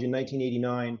College in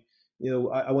 1989,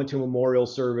 I went to a memorial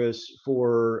service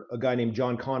for a guy named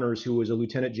John Connors, who was a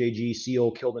Lieutenant JG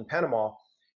SEAL killed in Panama,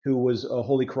 who was a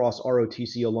Holy Cross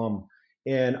ROTC alum.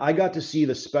 And I got to see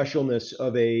the specialness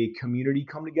of a community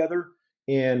come together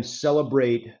and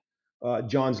celebrate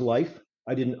John's life.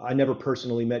 I never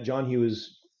personally met John. He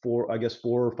was 4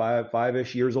 or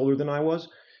 5-ish years older than I was.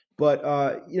 But,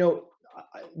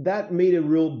 that made a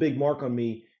real big mark on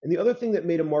me. And the other thing that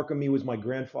made a mark on me was my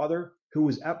grandfather, who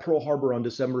was at Pearl Harbor on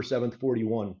December 7th,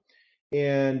 41.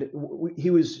 And he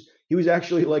was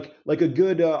actually like a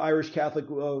good Irish Catholic.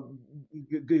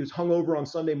 He was hungover on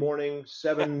Sunday morning,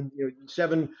 7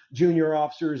 junior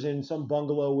officers in some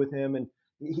bungalow with him. And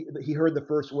he heard the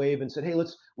first wave and said, "Hey,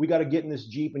 we got to get in this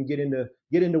Jeep and get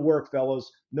into work,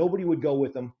 fellas." Nobody would go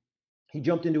with him. He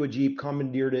jumped into a Jeep,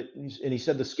 commandeered it, and he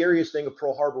said the scariest thing of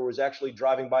Pearl Harbor was actually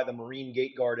driving by the Marine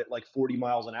Gate Guard at like 40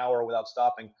 miles an hour without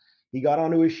stopping. He got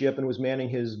onto his ship and was manning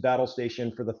his battle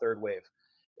station for the third wave.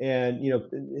 and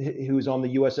he was on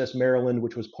the USS Maryland,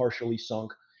 which was partially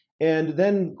sunk, and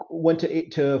then went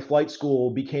to flight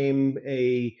school, became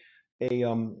an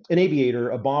aviator,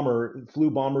 a bomber, flew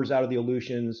bombers out of the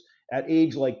Aleutians. At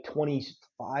age like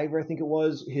 25, I think it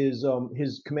was,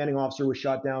 his commanding officer was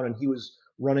shot down, and he was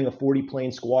running a 40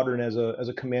 plane squadron as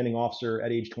a commanding officer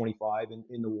at age 25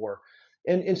 in the war.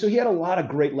 And so he had a lot of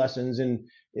great lessons, and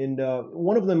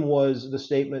one of them was the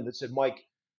statement that said, "Mike,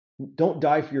 don't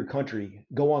die for your country,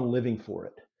 go on living for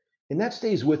it." And that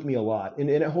stays with me a lot. And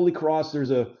at Holy Cross,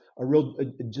 there's a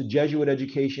Jesuit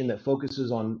education that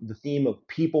focuses on the theme of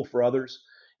people for others,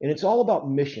 and it's all about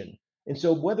mission. And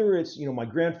so whether it's my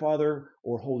grandfather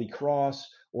or Holy Cross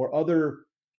or other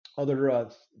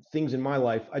things in my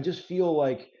life, I just feel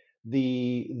like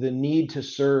the need to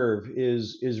serve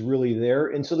is really there.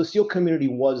 And so the SEAL community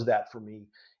was that for me.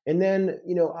 And then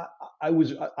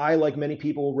I like many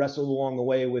people wrestled along the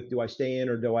way with, do I stay in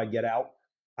or do I get out?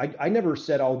 I never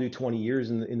said I'll do 20 years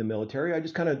in the military. I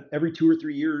just kind of every 2 or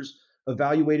 3 years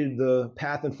evaluated the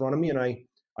path in front of me, and I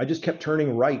just kept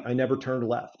turning right. I never turned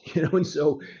left,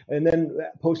 and then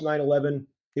post 9/11,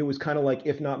 it was kind of like,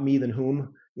 if not me, then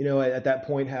whom? At that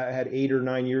point, I had 8 or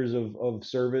 9 years of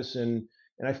service, and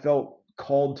I felt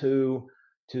called to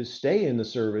stay in the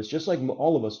service, just like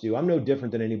all of us do. I'm no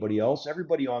different than anybody else.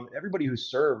 Everybody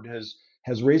who's served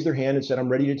has raised their hand and said, "I'm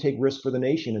ready to take risks for the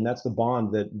nation," and that's the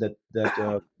bond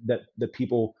that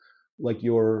people like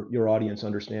your audience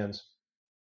understands.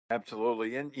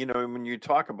 Absolutely. And, when you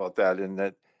talk about that, and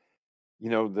that,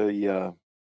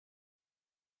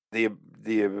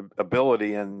 the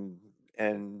ability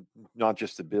and not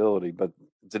just ability, but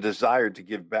the desire to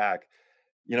give back.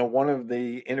 One of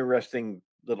the interesting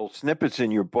little snippets in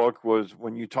your book was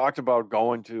when you talked about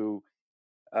going to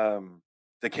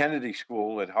the Kennedy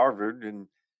School at Harvard, and,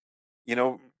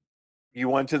 you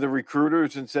went to the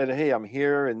recruiters and said, "Hey, I'm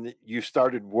here." And you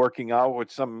started working out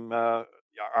with some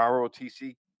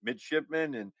ROTC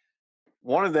midshipmen, and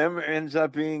one of them ends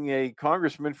up being a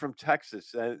congressman from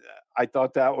Texas. I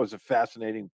thought that was a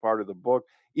fascinating part of the book,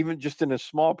 even just in a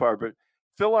small part, but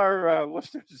fill our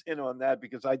listeners in on that,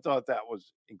 because I thought that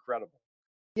was incredible.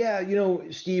 Yeah,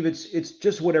 Steve, it's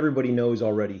just what everybody knows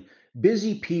already.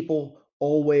 Busy people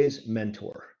always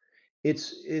mentor.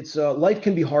 It's life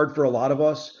can be hard for a lot of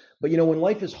us, but when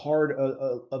life is hard,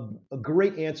 a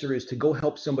great answer is to go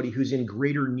help somebody who's in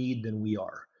greater need than we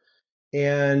are.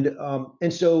 And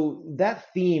so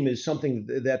that theme is something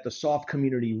that the SOF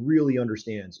community really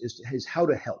understands, is how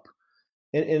to help.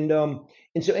 And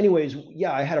so anyways,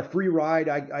 yeah, I had a free ride.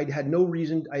 I had no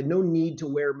reason, I had no need to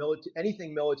wear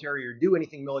anything military or do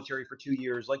anything military for 2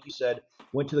 years. Like you said,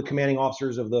 went to the commanding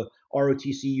officers of the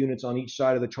ROTC units on each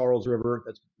side of the Charles River.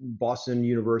 That's Boston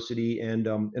University and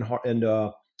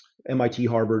MIT,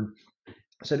 Harvard.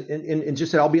 I said, and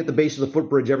just said, I'll be at the base of the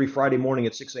footbridge every Friday morning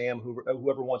at 6 a.m.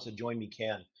 Whoever wants to join me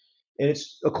can. And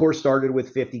it's, of course, started with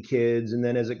 50 kids. And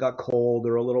then as it got cold,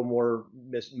 they're a little more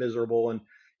miserable. And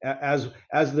as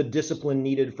the discipline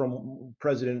needed from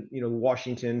President,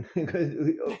 Washington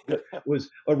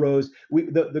arose,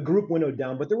 the group winnowed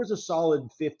down. But there was a solid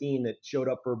 15 that showed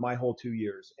up for my whole 2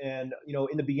 years. And,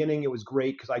 in the beginning, it was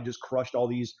great because I just crushed all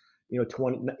these,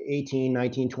 18,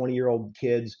 19, 20-year-old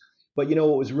kids. But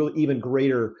what was really even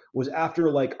greater was after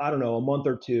a month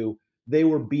or two, there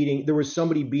was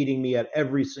somebody beating me at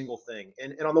every single thing.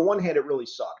 And on the one hand, it really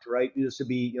sucked, right? Just to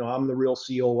be, I'm the real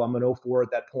SEAL. I'm an 04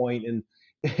 at that point, and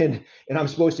I'm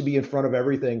supposed to be in front of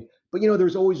everything. But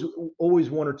there's always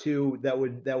one or two that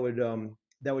would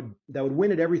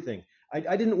win at everything.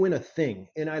 I didn't win a thing,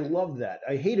 and I loved that.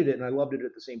 I hated it and I loved it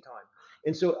at the same time.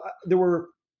 And so there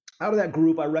were, out of that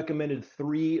group, I recommended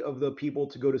 3 of the people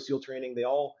to go to SEAL training. They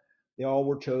all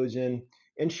were chosen.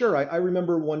 And sure, I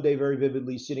remember one day very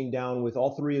vividly sitting down with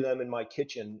all 3 of them in my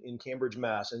kitchen in Cambridge,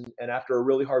 Mass. And after a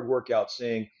really hard workout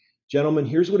saying, "Gentlemen,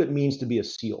 here's what it means to be a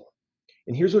SEAL.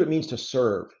 And here's what it means to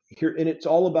serve here." And it's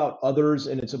all about others,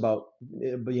 and it's about,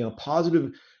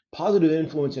 positive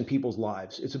influence in people's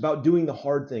lives. It's about doing the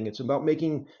hard thing. It's about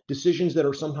making decisions that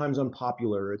are sometimes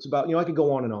unpopular. It's about, I could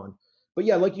go on and on. But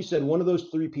yeah, like you said, one of those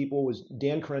 3 people was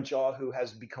Dan Crenshaw, who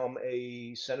has become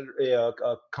a senator,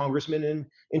 a congressman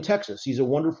in Texas. He's a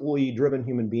wonderfully driven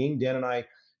human being. Dan and I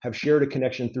have shared a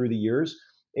connection through the years,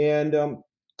 and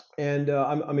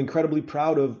I'm incredibly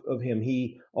proud of him.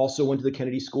 He also went to the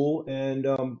Kennedy School, and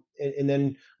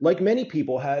then, like many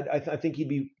people had, I think he'd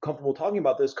be comfortable talking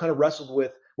about this, kind of wrestled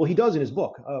with. Well, he does in his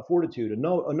book, Fortitude,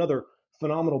 another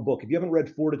phenomenal book. If you haven't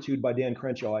read Fortitude by Dan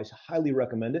Crenshaw, I highly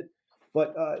recommend it.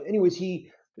 But anyways,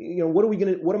 he, what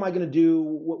am I going to do?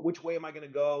 Which way am I going to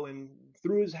go? And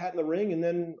threw his hat in the ring. And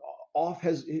then off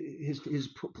has his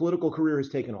political career has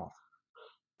taken off.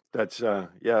 That's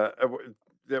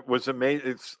that was amazing.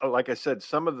 It's like I said,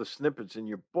 some of the snippets in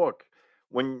your book,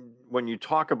 when you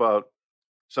talk about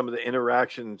some of the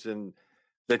interactions and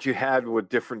that you had with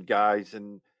different guys,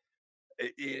 and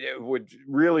it would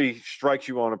really strike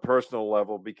you on a personal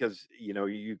level, because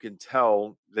you can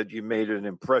tell that you made an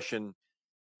impression,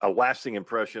 a lasting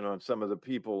impression on some of the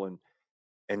people,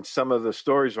 and some of the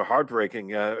stories are heartbreaking.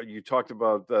 You talked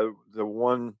about the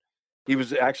one. He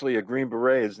was actually a Green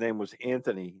Beret. His name was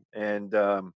Anthony, and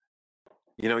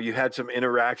you had some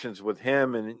interactions with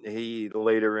him, and he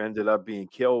later ended up being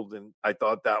killed. And I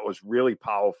thought that was really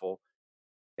powerful.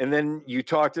 And then you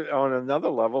talked on another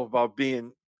level about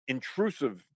being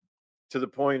intrusive to the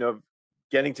point of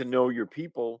getting to know your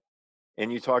people.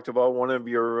 And you talked about one of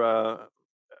your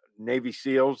Navy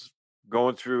SEALs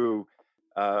going through,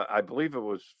 I believe it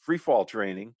was free fall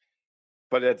training,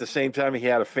 but at the same time, he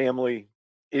had a family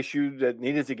issue that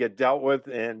needed to get dealt with,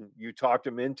 and you talked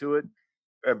him into it,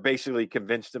 and basically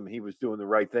convinced him he was doing the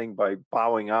right thing by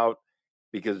bowing out,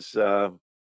 because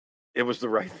it was the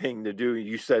right thing to do.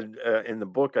 You said in the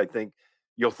book, I think,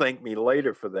 "You'll thank me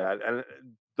later for that." And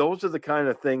those are the kind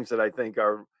of things that I think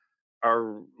our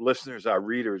listeners, our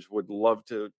readers would love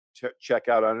to check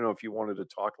out. I don't know if you wanted to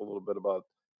talk a little bit about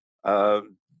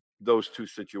those two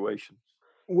situations.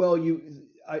 Well,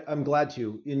 I'm glad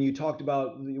to. And we talked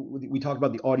about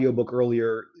the audiobook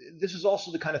earlier. This is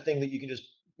also the kind of thing that you can just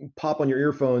pop on your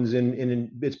earphones, and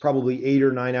it's probably 8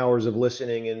 or 9 hours of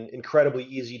listening and incredibly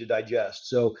easy to digest.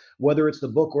 So whether it's the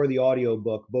book or the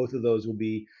audiobook, both of those will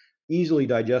be easily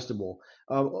digestible.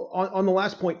 On the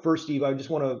last point first, Steve, I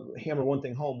just want to hammer one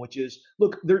thing home, which is,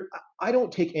 look, I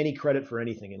don't take any credit for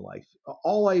anything in life.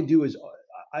 All I do is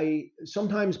I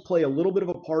sometimes play a little bit of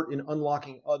a part in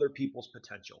unlocking other people's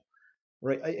potential,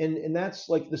 right? And that's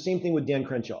like the same thing with Dan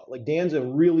Crenshaw. Like, Dan's a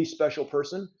really special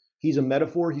person. He's a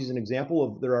metaphor. He's an example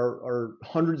of, there are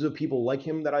hundreds of people like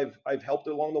him that I've helped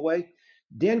along the way.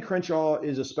 Dan Crenshaw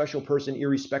is a special person,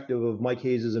 irrespective of Mike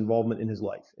Hayes' involvement in his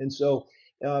life. And so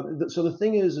the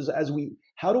thing is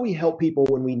how do we help people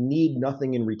when we need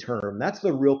nothing in return? That's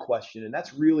the real question. And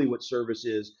that's really what service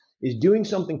is doing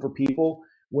something for people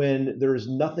when there's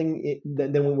nothing,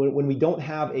 when we don't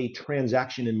have a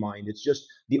transaction in mind. It's just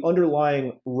the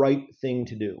underlying right thing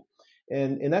to do.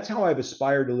 And that's how I've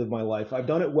aspired to live my life. I've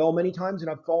done it well many times,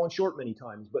 and I've fallen short many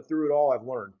times, but through it all, I've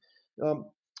learned.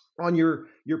 On your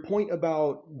point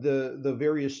about the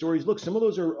various stories, look, some of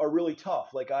those are really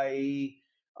tough. Like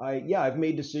I've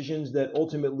made decisions that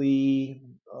ultimately,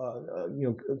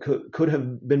 could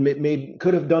have been made,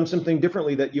 could have done something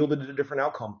differently that yielded a different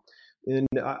outcome. And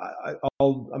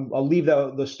I'll leave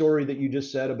the story that you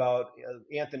just said about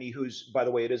Anthony, who's, by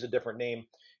the way, it is a different name.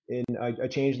 And I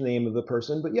changed the name of the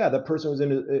person, but yeah, that person was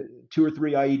in 2 or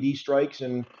 3 IED strikes,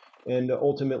 and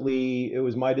ultimately it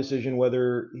was my decision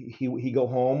whether he go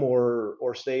home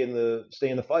or stay in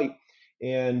the fight.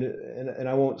 And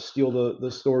I won't steal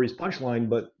the story's punchline,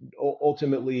 but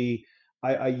ultimately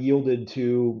I yielded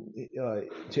to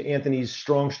Anthony's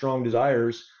strong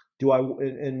desires.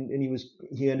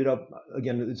 He ended up,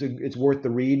 again, it's worth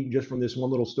the read just from this one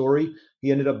little story.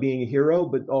 He ended up being a hero,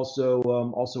 but also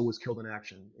was killed in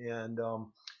action. And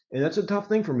that's a tough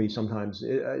thing for me sometimes.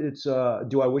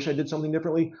 Do I wish I did something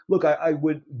differently? Look, I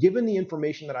would, given the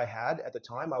information that I had at the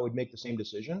time, I would make the same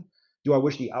decision. Do I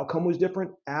wish the outcome was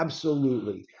different?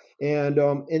 Absolutely. And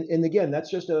again, that's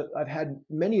just I've had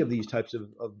many of these types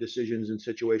of decisions and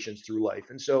situations through life.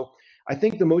 And so I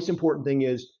think the most important thing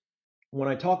is, when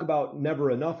I talk about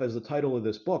never enough as the title of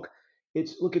this book,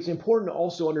 it's important to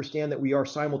also understand that we are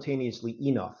simultaneously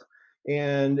enough.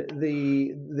 And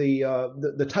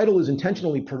the title is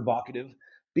intentionally provocative,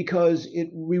 because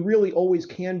we really always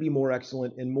can be more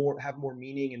excellent and have more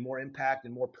meaning and more impact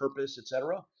and more purpose,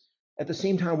 etc. At the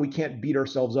same time, we can't beat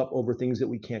ourselves up over things that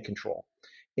we can't control.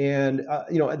 And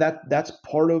that's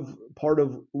part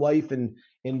of life. And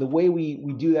the way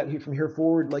we do that from here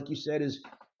forward, like you said, is,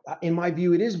 in my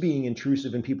view, it is being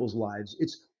intrusive in people's lives.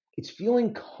 It's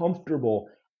feeling comfortable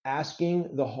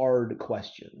asking the hard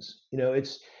questions.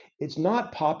 It's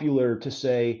not popular to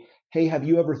say, "Hey, have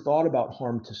you ever thought about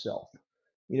harm to self?"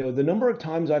 The number of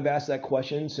times I've asked that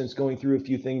question since going through a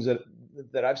few things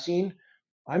that I've seen,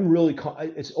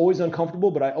 it's always uncomfortable,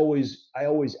 but I always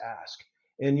ask.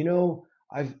 And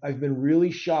I've been really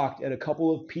shocked at a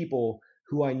couple of people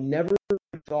who I never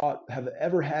thought have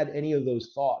ever had any of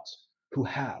those thoughts, who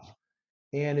have.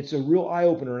 And it's a real eye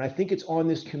opener. And I think it's on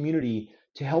this community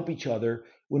to help each other.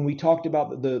 When we talked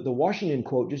about the Washington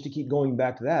quote, just to keep going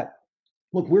back to that,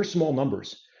 look, we're small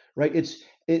numbers, right?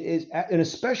 it is, and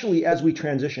especially as we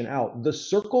transition out, the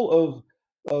circle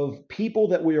of people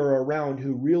that we are around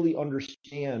who really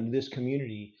understand this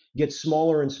community gets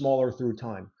smaller and smaller through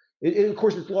time. Of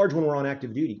course, it's large when we're on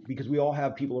active duty because we all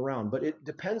have people around, but it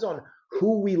depends on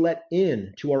who we let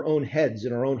in to our own heads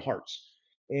and our own hearts.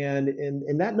 And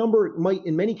that number might,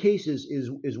 in many cases,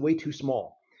 is way too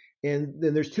small. And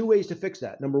then there's two ways to fix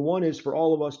that. Number one is for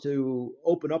all of us to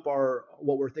open up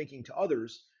what we're thinking to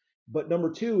others. But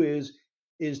number two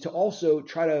is to also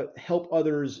try to help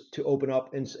others to open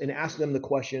up and ask them the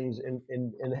questions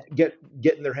and get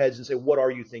in their heads and say, what are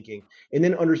you thinking? And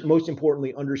then most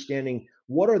importantly, understanding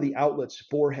what are the outlets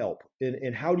for help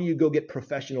and how do you go get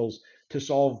professionals to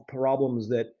solve problems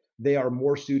that they are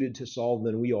more suited to solve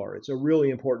than we are. It's a really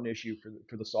important issue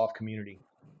for the SOF community.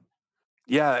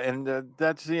 Yeah, and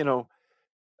that's,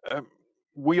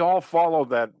 we all follow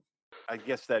that, I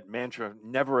guess, that mantra,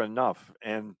 never enough.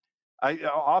 And I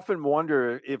often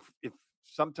wonder if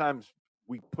sometimes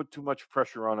we put too much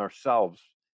pressure on ourselves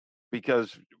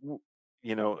because,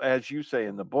 as you say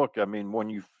in the book, I mean, when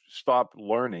you stop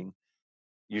learning,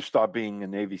 you stop being a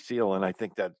Navy SEAL. And I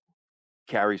think that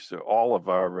carries to all of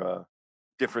our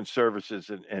different services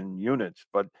and units.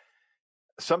 But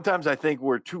sometimes I think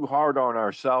we're too hard on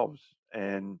ourselves,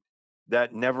 and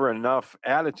that never enough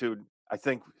attitude, I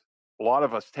think a lot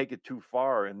of us take it too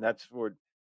far. And that's what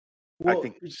I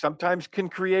think sometimes can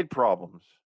create problems.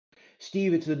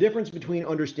 Steve, it's the difference between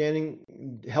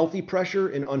understanding healthy pressure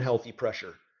and unhealthy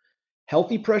pressure.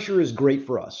 Healthy pressure is great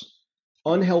for us.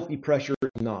 Unhealthy pressure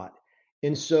is not.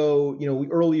 And so,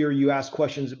 earlier you asked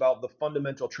questions about the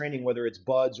fundamental training, whether it's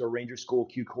BUDS or Ranger School,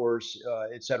 Q course,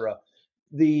 et cetera.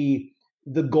 The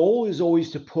goal is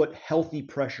always to put healthy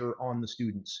pressure on the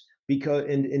students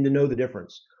and to know the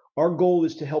difference. Our goal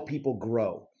is to help people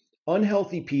grow.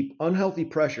 Unhealthy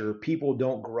pressure, people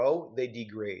don't grow, they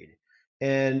degrade.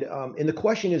 And the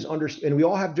question is, and we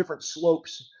all have different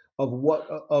slopes of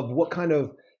what kind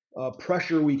of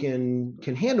pressure we can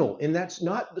handle, and that's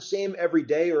not the same every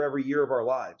day or every year of our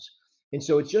lives. And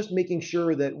so it's just making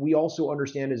sure that we also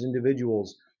understand as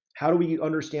individuals, how do we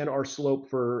understand our slope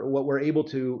for what we're able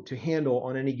to handle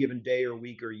on any given day or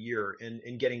week or year,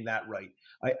 and getting that right.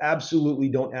 I absolutely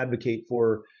don't advocate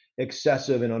for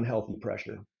excessive and unhealthy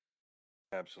pressure.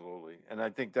 Absolutely. And I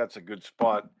think that's a good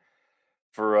spot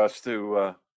for us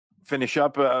to finish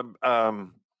up.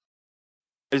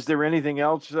 Is there anything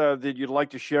else that you'd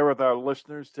like to share with our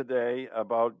listeners today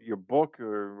about your book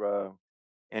or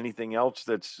anything else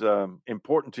that's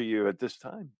important to you at this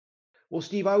time? Well,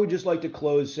 Steve, I would just like to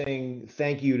close saying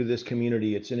thank you to this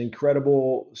community. It's an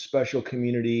incredible, special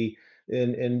community.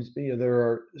 And there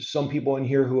are some people in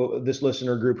here this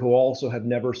listener group who also have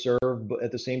never served, but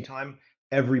at the same time,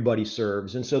 everybody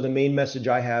serves. And so the main message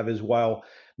I have is, while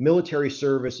military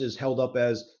service is held up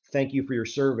as thank you for your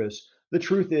service, the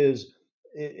truth is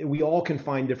we all can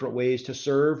find different ways to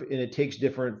serve, and it takes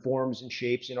different forms and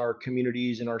shapes in our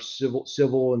communities and our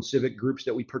civil and civic groups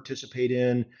that we participate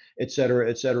in, et cetera,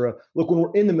 et cetera. Look, when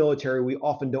we're in the military, we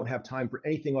often don't have time for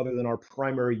anything other than our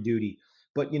primary duty.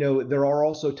 But there are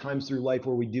also times through life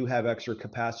where we do have extra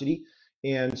capacity.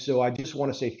 And so I just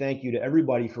want to say thank you to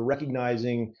everybody for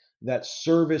recognizing that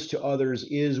service to others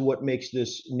is what makes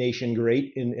this nation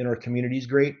great and our communities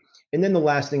great. And then the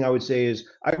last thing I would say is,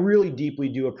 I really deeply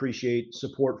do appreciate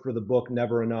support for the book,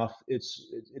 Never Enough. It's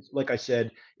like I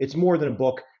said, it's more than a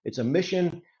book. It's a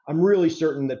mission. I'm really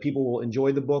certain that people will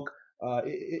enjoy the book.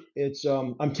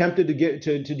 I'm tempted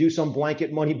to do some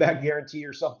blanket money back guarantee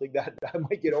or something that I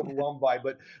might get overwhelmed by,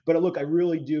 but look, I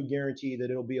really do guarantee that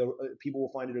it'll be people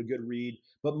will find it a good read.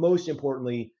 But most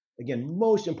importantly,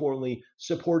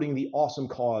 supporting the awesome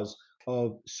cause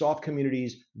of SOF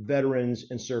communities, veterans,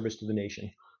 and service to the nation.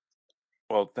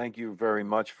 Well, thank you very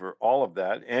much for all of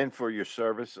that and for your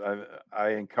service. I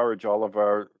encourage all of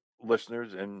our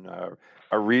listeners and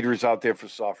our readers out there for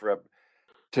SOFREP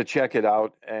to check it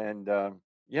out and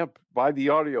buy the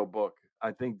audio book.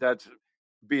 I think that's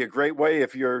be a great way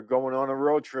if you're going on a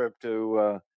road trip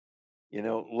to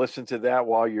listen to that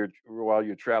while you're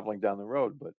traveling down the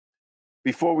road. But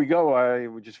before we go, I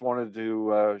just wanted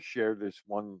to share this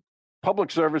one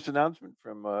public service announcement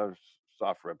from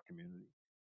SOFREP community.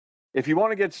 If you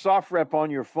want to get SOFREP on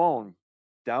your phone,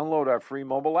 download our free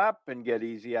mobile app and get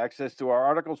easy access to our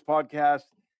articles, podcasts,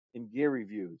 and gear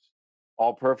reviews,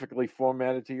 all perfectly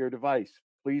formatted to your device.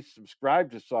 Please subscribe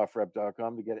to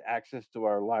SOFREP.com to get access to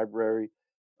our library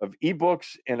of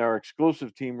ebooks and our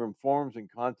exclusive team room forums and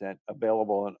content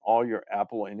available on all your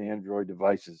Apple and Android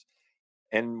devices.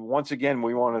 And once again,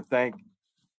 we want to thank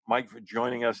Mike for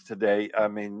joining us today. I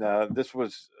mean, this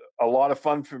was a lot of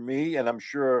fun for me, and I'm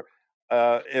sure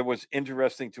it was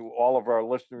interesting to all of our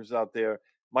listeners out there.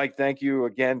 Mike, thank you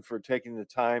again for taking the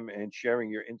time and sharing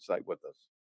your insight with us.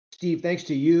 Steve, thanks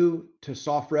to you, to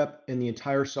SoftRep, and the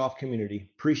entire Soft community.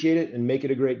 Appreciate it, and make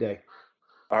it a great day.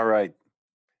 All right.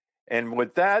 And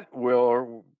with that,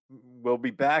 we'll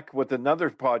be back with another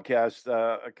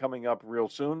podcast coming up real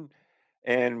soon.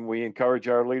 And we encourage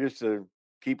our leaders to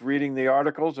keep reading the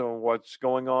articles on what's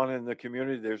going on in the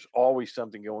community. There's always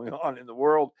something going on in the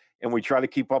world, and we try to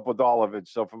keep up with all of it.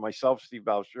 So for myself, Steve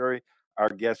Balshuri, our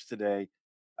guest today,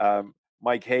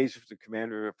 Mike Hayes,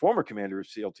 the former commander of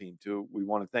SEAL Team 2, we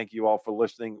want to thank you all for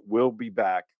listening. We'll be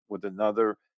back with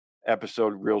another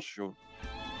episode real soon.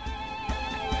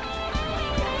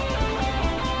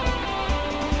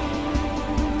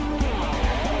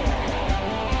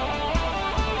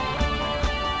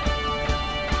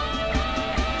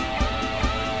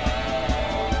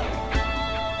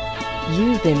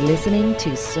 You've been listening to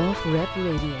SoftRep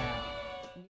Radio.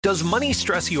 Does money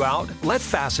stress you out? Let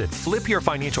Facet flip your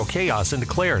financial chaos into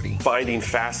clarity. Finding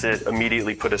Facet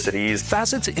immediately put us at ease.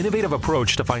 Facet's innovative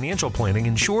approach to financial planning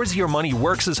ensures your money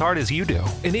works as hard as you do,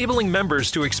 enabling members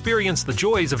to experience the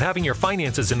joys of having your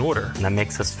finances in order. And that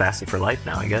makes us Facet for life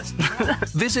now, I guess.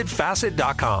 Visit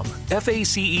Facet.com,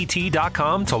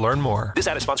 FACET.com to learn more. This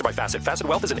ad is sponsored by Facet. Facet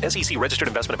Wealth is an SEC registered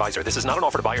investment advisor. This is not an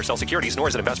offer to buy or sell securities, nor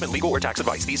is it investment, legal, or tax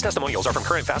advice. These testimonials are from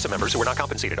current Facet members who are not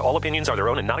compensated. All opinions are their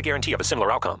own and not a guarantee of a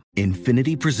similar outcome.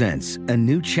 Infiniti presents a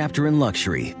new chapter in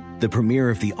luxury, the premiere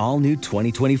of the all-new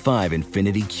 2025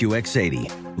 Infiniti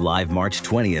QX80, live March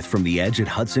 20th from the Edge at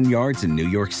Hudson Yards in New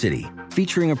York City,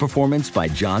 featuring a performance by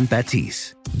John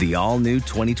Batiste. The all-new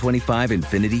 2025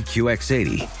 Infiniti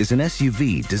QX80 is an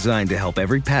SUV designed to help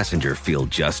every passenger feel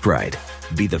just right.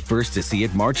 Be the first to see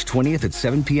it March 20th at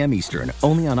 7 p.m. Eastern,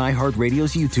 only on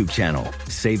iHeartRadio's YouTube channel.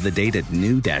 Save the date at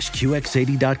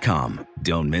new-QX80.com.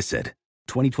 Don't miss it.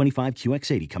 2025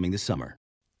 QX80 coming this summer.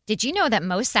 Did you know that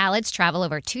most salads travel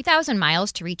over 2,000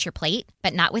 miles to reach your plate?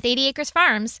 But not with 80 Acres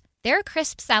Farms. Their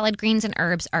crisp salad greens and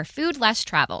herbs are food less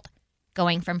traveled,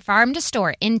 going from farm to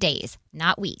store in days,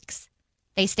 not weeks.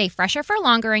 They stay fresher for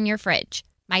longer in your fridge.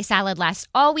 My salad lasts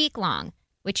all week long,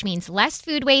 which means less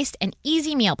food waste and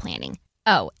easy meal planning.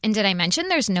 Oh, and did I mention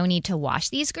there's no need to wash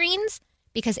these greens?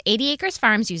 Because 80 Acres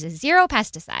Farms uses 0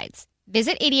 pesticides.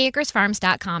 Visit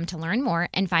 80acresfarms.com to learn more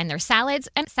and find their salads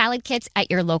and salad kits at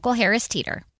your local Harris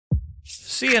Teeter.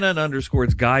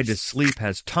 CNN_'s Guide to Sleep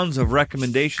has tons of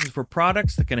recommendations for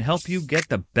products that can help you get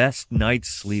the best night's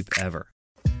sleep ever.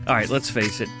 All right, let's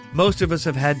face it, most of us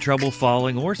have had trouble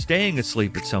falling or staying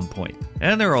asleep at some point,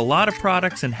 and there are a lot of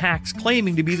products and hacks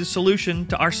claiming to be the solution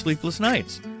to our sleepless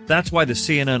nights. That's why the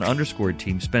CNN_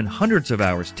 team spend hundreds of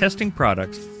hours testing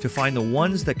products to find the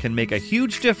ones that can make a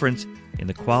huge difference in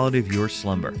the quality of your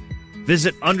slumber.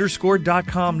 Visit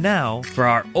underscore.com now for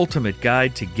our ultimate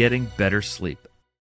guide to getting better sleep.